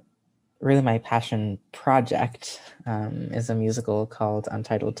really my passion project is a musical called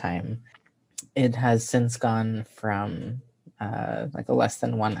Untitled Time. It has since gone from like a less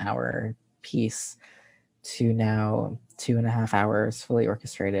than 1 hour piece to now 2.5 hours, fully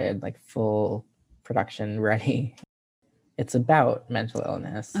orchestrated, like full production ready. It's about mental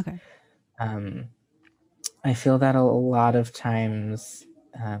illness. Okay. Um, I feel that a lot of times,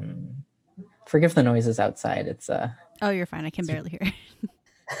 forgive the noises outside. Oh, you're fine. I can barely hear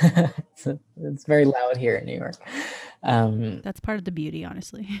it. It's very loud here in New York. That's part of the beauty,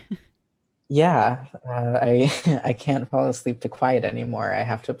 honestly. Yeah, I I can't fall asleep to quiet anymore. I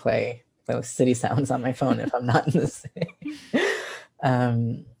have to play those city sounds on my phone if I'm not in the city.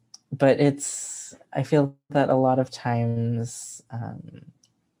 um, but I feel that a lot of times, I'm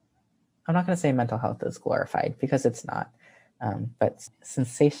not going to say mental health is glorified because it's not, but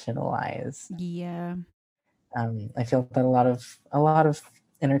sensationalized. Yeah. I feel that a lot of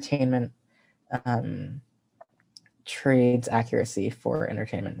entertainment um, trades accuracy for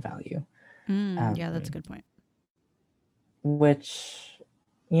entertainment value. Yeah, that's a Um, good point. which,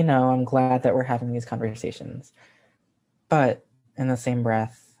 I'm glad that we're having these conversations. But in the same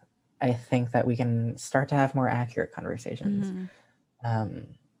breath, I think that we can start to have more accurate conversations. Hmm. Um,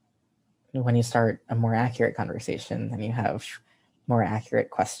 when you start a more accurate conversation, then you have more accurate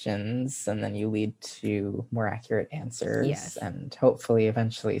questions, and then you lead to more accurate answers. Yes. And hopefully,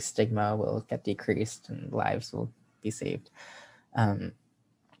 eventually, stigma will get decreased and lives will be saved. Um,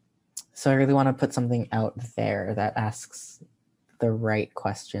 so I really want to put something out there that asks the right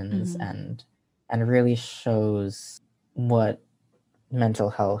questions Hmm. and really shows what mental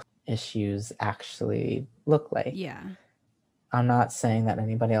health issues actually look like. Yeah. I'm not saying that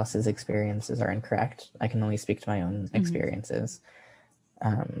anybody else's experiences are incorrect. I can only speak to my own Hmm. experiences.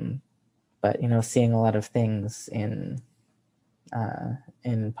 Um, but seeing a lot of things in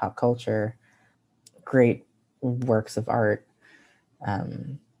pop culture, great works of art,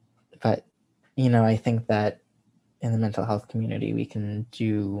 But, I think that in the mental health community, we can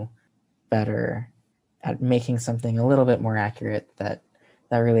do better at making something a little bit more accurate that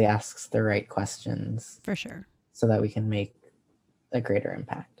really asks the right questions For sure. so that we can make a greater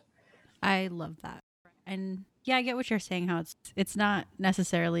impact. I love that. And yeah, I get what you're saying, how it's not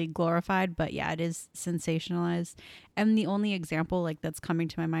necessarily glorified, but yeah, it is sensationalized. And the only example like that's coming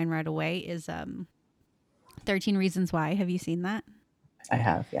to my mind right away is 13 Reasons Why. Have you seen that? I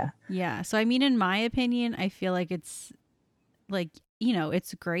have, yeah. Yeah. So I mean, in my opinion, I feel like it's like,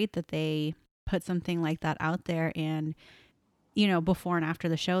 it's great that they put something like that out there, and before and after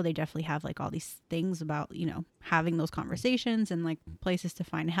the show, they definitely have like all these things about, having those conversations and like places to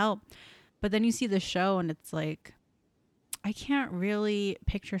find help. But then you see the show and it's like, I can't really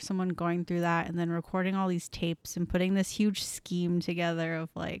picture someone going through that and then recording all these tapes and putting this huge scheme together of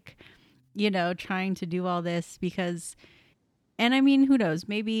like, trying to do all this because, and I mean, who knows,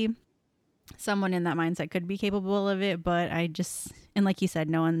 maybe someone in that mindset could be capable of it, but and like you said,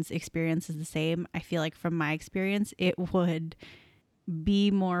 no one's experience is the same. I feel like from my experience, it would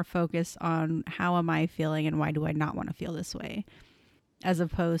be more focused on how am I feeling and why do I not want to feel this way, as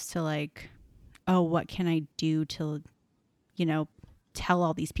opposed to like, oh, what can I do to, tell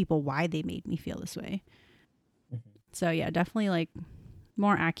all these people why they made me feel this way. Mm-hmm. So yeah, definitely like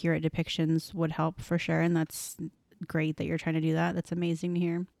more accurate depictions would help for sure. And that's great that you're trying to do that. That's amazing to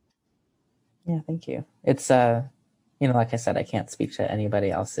hear. Yeah, thank you. It's like I said, I can't speak to anybody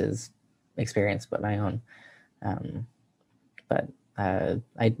else's experience but my own. But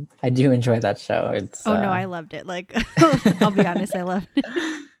I do enjoy that show. It's no, I loved it. Like I'll be honest, I loved it.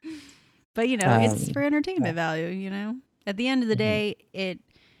 But it's for entertainment value. At the end of the day, it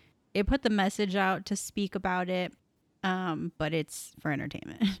put the message out to speak about it, but it's for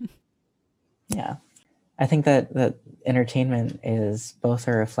entertainment. Yeah. I think that entertainment is both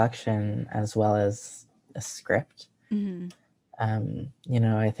a reflection as well as a script. Mm-hmm.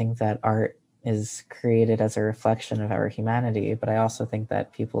 I think that art is created as a reflection of our humanity, but I also think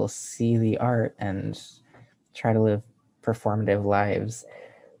that people see the art and try to live performative lives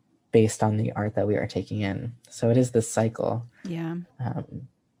based on the art that we are taking in. So it is this cycle. Yeah.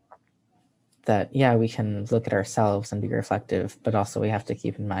 That, we can look at ourselves and be reflective, but also we have to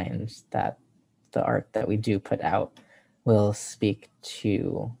keep in mind that the art that we do put out will speak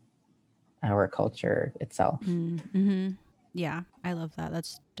to our culture itself. Mm-hmm. Yeah, I love that.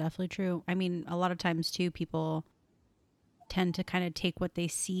 That's definitely true. I mean, a lot of times too, people tend to kind of take what they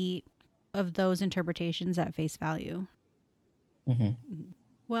see of those interpretations at face value. Mm-hmm.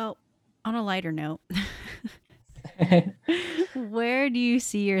 Well, on a lighter note, where do you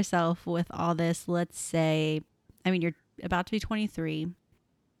see yourself with all this? Let's say, I mean, you're about to be 23.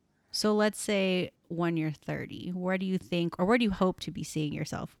 So let's say when you're 30, where do you think, or where do you hope to be seeing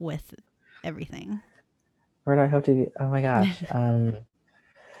yourself with everything? Where do I hope to be? Oh my gosh.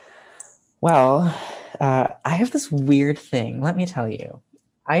 Well, I have this weird thing. Let me tell you.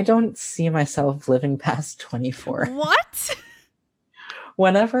 I don't see myself living past 24. What?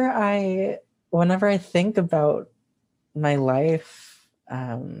 Whenever I think about my life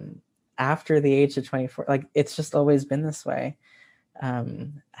after the age of 24, like it's just always been this way.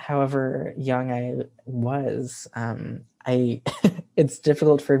 However young I was, it's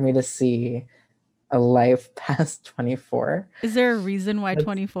difficult for me to see a life past 24. Is there a reason why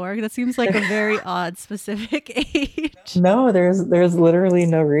 24? That seems like a very odd specific age. No, there's literally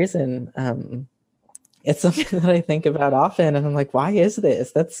no reason. It's something that I think about often, and I'm like, why is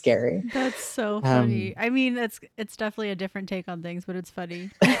this? That's scary. That's so funny. I mean, it's definitely a different take on things, but it's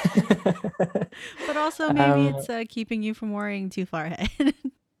funny. But also maybe it's keeping you from worrying too far ahead.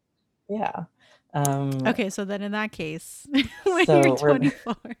 Yeah. Okay, so then in that case, when you're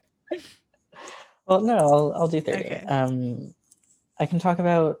 24. Well, no, I'll do 30. Okay. I can talk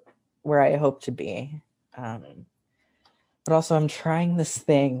about where I hope to be. But also I'm trying this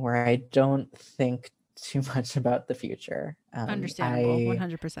thing where I don't think too much about the future. Understandable,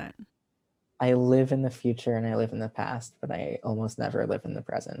 100%. I live in the future and I live in the past, but I almost never live in the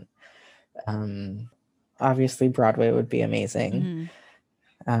present. Obviously Broadway would be amazing.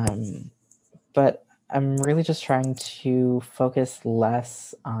 Mm-hmm. But I'm really just trying to focus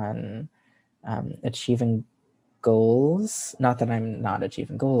less on achieving goals. Not that I'm not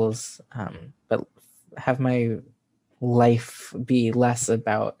achieving goals, but have my life be less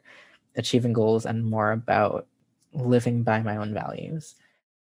about achieving goals and more about living by my own values.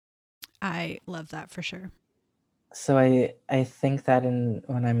 I love that for sure. So I think that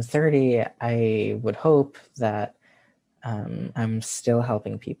when I'm 30, I would hope that I'm still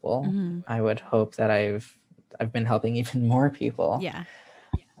helping people. Mm-hmm. I would hope that I've I've been helping even more people. Yeah.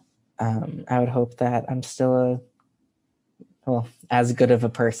 I would hope that I'm still as good of a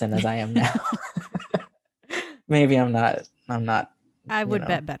person as I am now. Maybe I'm not. I would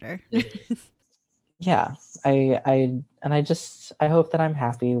bet better. Yeah, I hope that I'm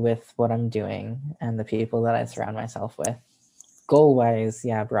happy with what I'm doing and the people that I surround myself with. Goal wise,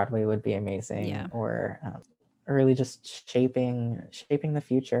 yeah, Broadway would be amazing. Yeah. Or really just shaping the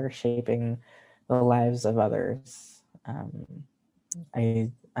future, shaping the lives of others. I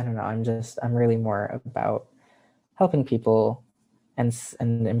don't know. I'm really more about helping people and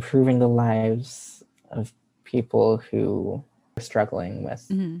improving the lives of people who are struggling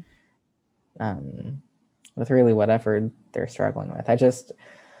with really whatever they're struggling with. I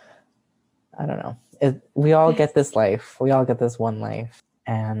don't know. We all get this life. We all get this one life,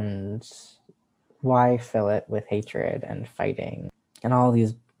 and why fill it with hatred and fighting and all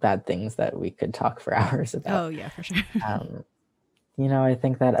these bad things that we could talk for hours about? Oh yeah, for sure. I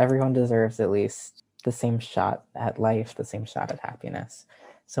think that everyone deserves at least the same shot at life, the same shot at happiness.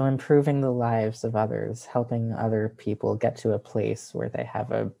 So improving the lives of others, helping other people get to a place where they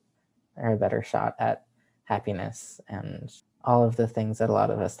have a better shot at happiness and all of the things that a lot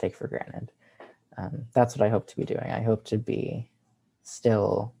of us take for granted. That's what I hope to be doing. I hope to be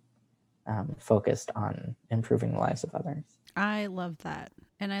still focused on improving the lives of others. I love that.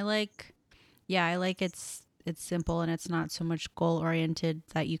 And I like it's simple and it's not so much goal oriented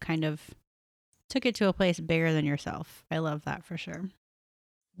that you kind of took it to a place bigger than yourself. I love that for sure.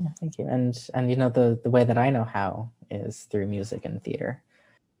 Yeah, thank you. And the way that I know how is through music and theater.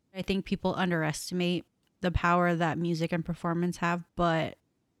 I think people underestimate the power that music and performance have, but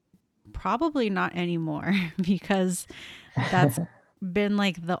probably not anymore because that's been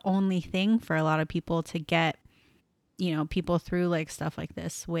like the only thing for a lot of people to get, people through like stuff like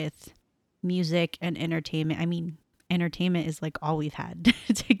this with music and entertainment. I mean, entertainment is like all we've had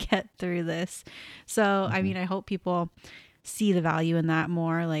to get through this. So, I mean, I hope people see the value in that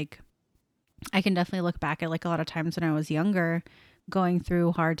more. Like, I can definitely look back at like a lot of times when I was younger going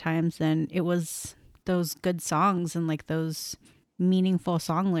through hard times, and it was those good songs and like those meaningful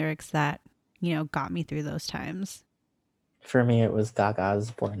song lyrics that, got me through those times. For me, it was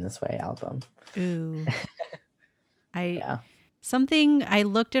Gaga's Born This Way album. Ooh. Yeah. I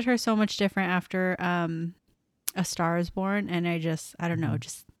looked at her so much different after A Star Is Born, and I don't know,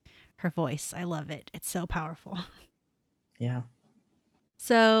 just her voice. I love it. It's so powerful. Yeah.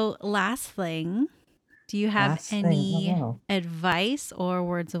 So, last thing, do you have any advice or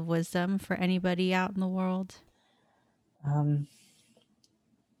words of wisdom for anybody out in the world?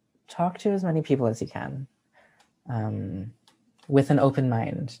 Talk to as many people as you can, with an open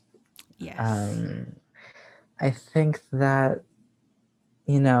mind. Yes. I think that,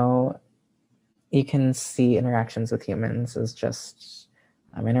 you can see interactions with humans as just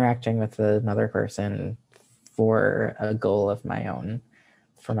I'm interacting with another person for a goal of my own,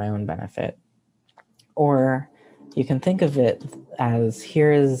 for my own benefit. Or you can think of it as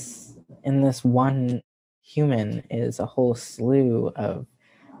here is, in this one human is a whole slew of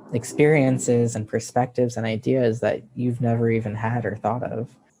experiences and perspectives and ideas that you've never even had or thought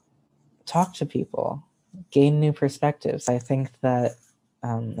of. Talk to people, gain new perspectives. I think that,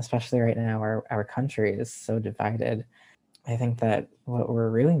 especially right now, our country is so divided. I think that what we're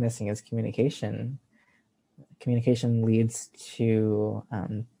really missing is communication. Communication leads to,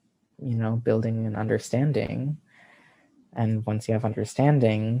 building an understanding. And once you have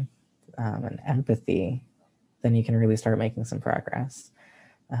understanding and empathy, then you can really start making some progress.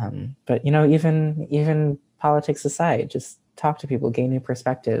 But even politics aside, just talk to people, gain new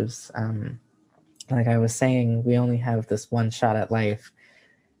perspectives. Like I was saying, we only have this one shot at life.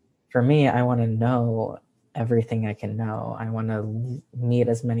 For me, I want to know everything I can know. I want to meet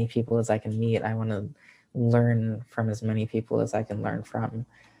as many people as I can meet. I want to learn from as many people as I can learn from.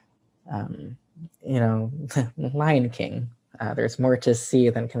 Lion King. There's more to see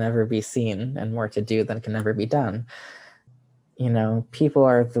than can ever be seen, and more to do than can ever be done. People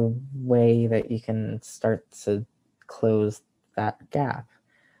are the way that you can start to close that gap.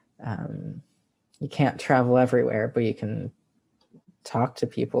 You can't travel everywhere, but you can talk to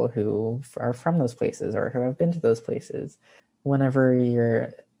people who are from those places or who have been to those places. Whenever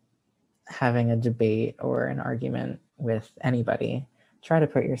you're having a debate or an argument with anybody, try to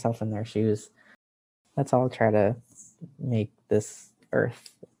put yourself in their shoes. Let's all try to make this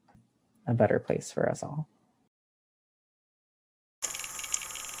earth a better place for us all.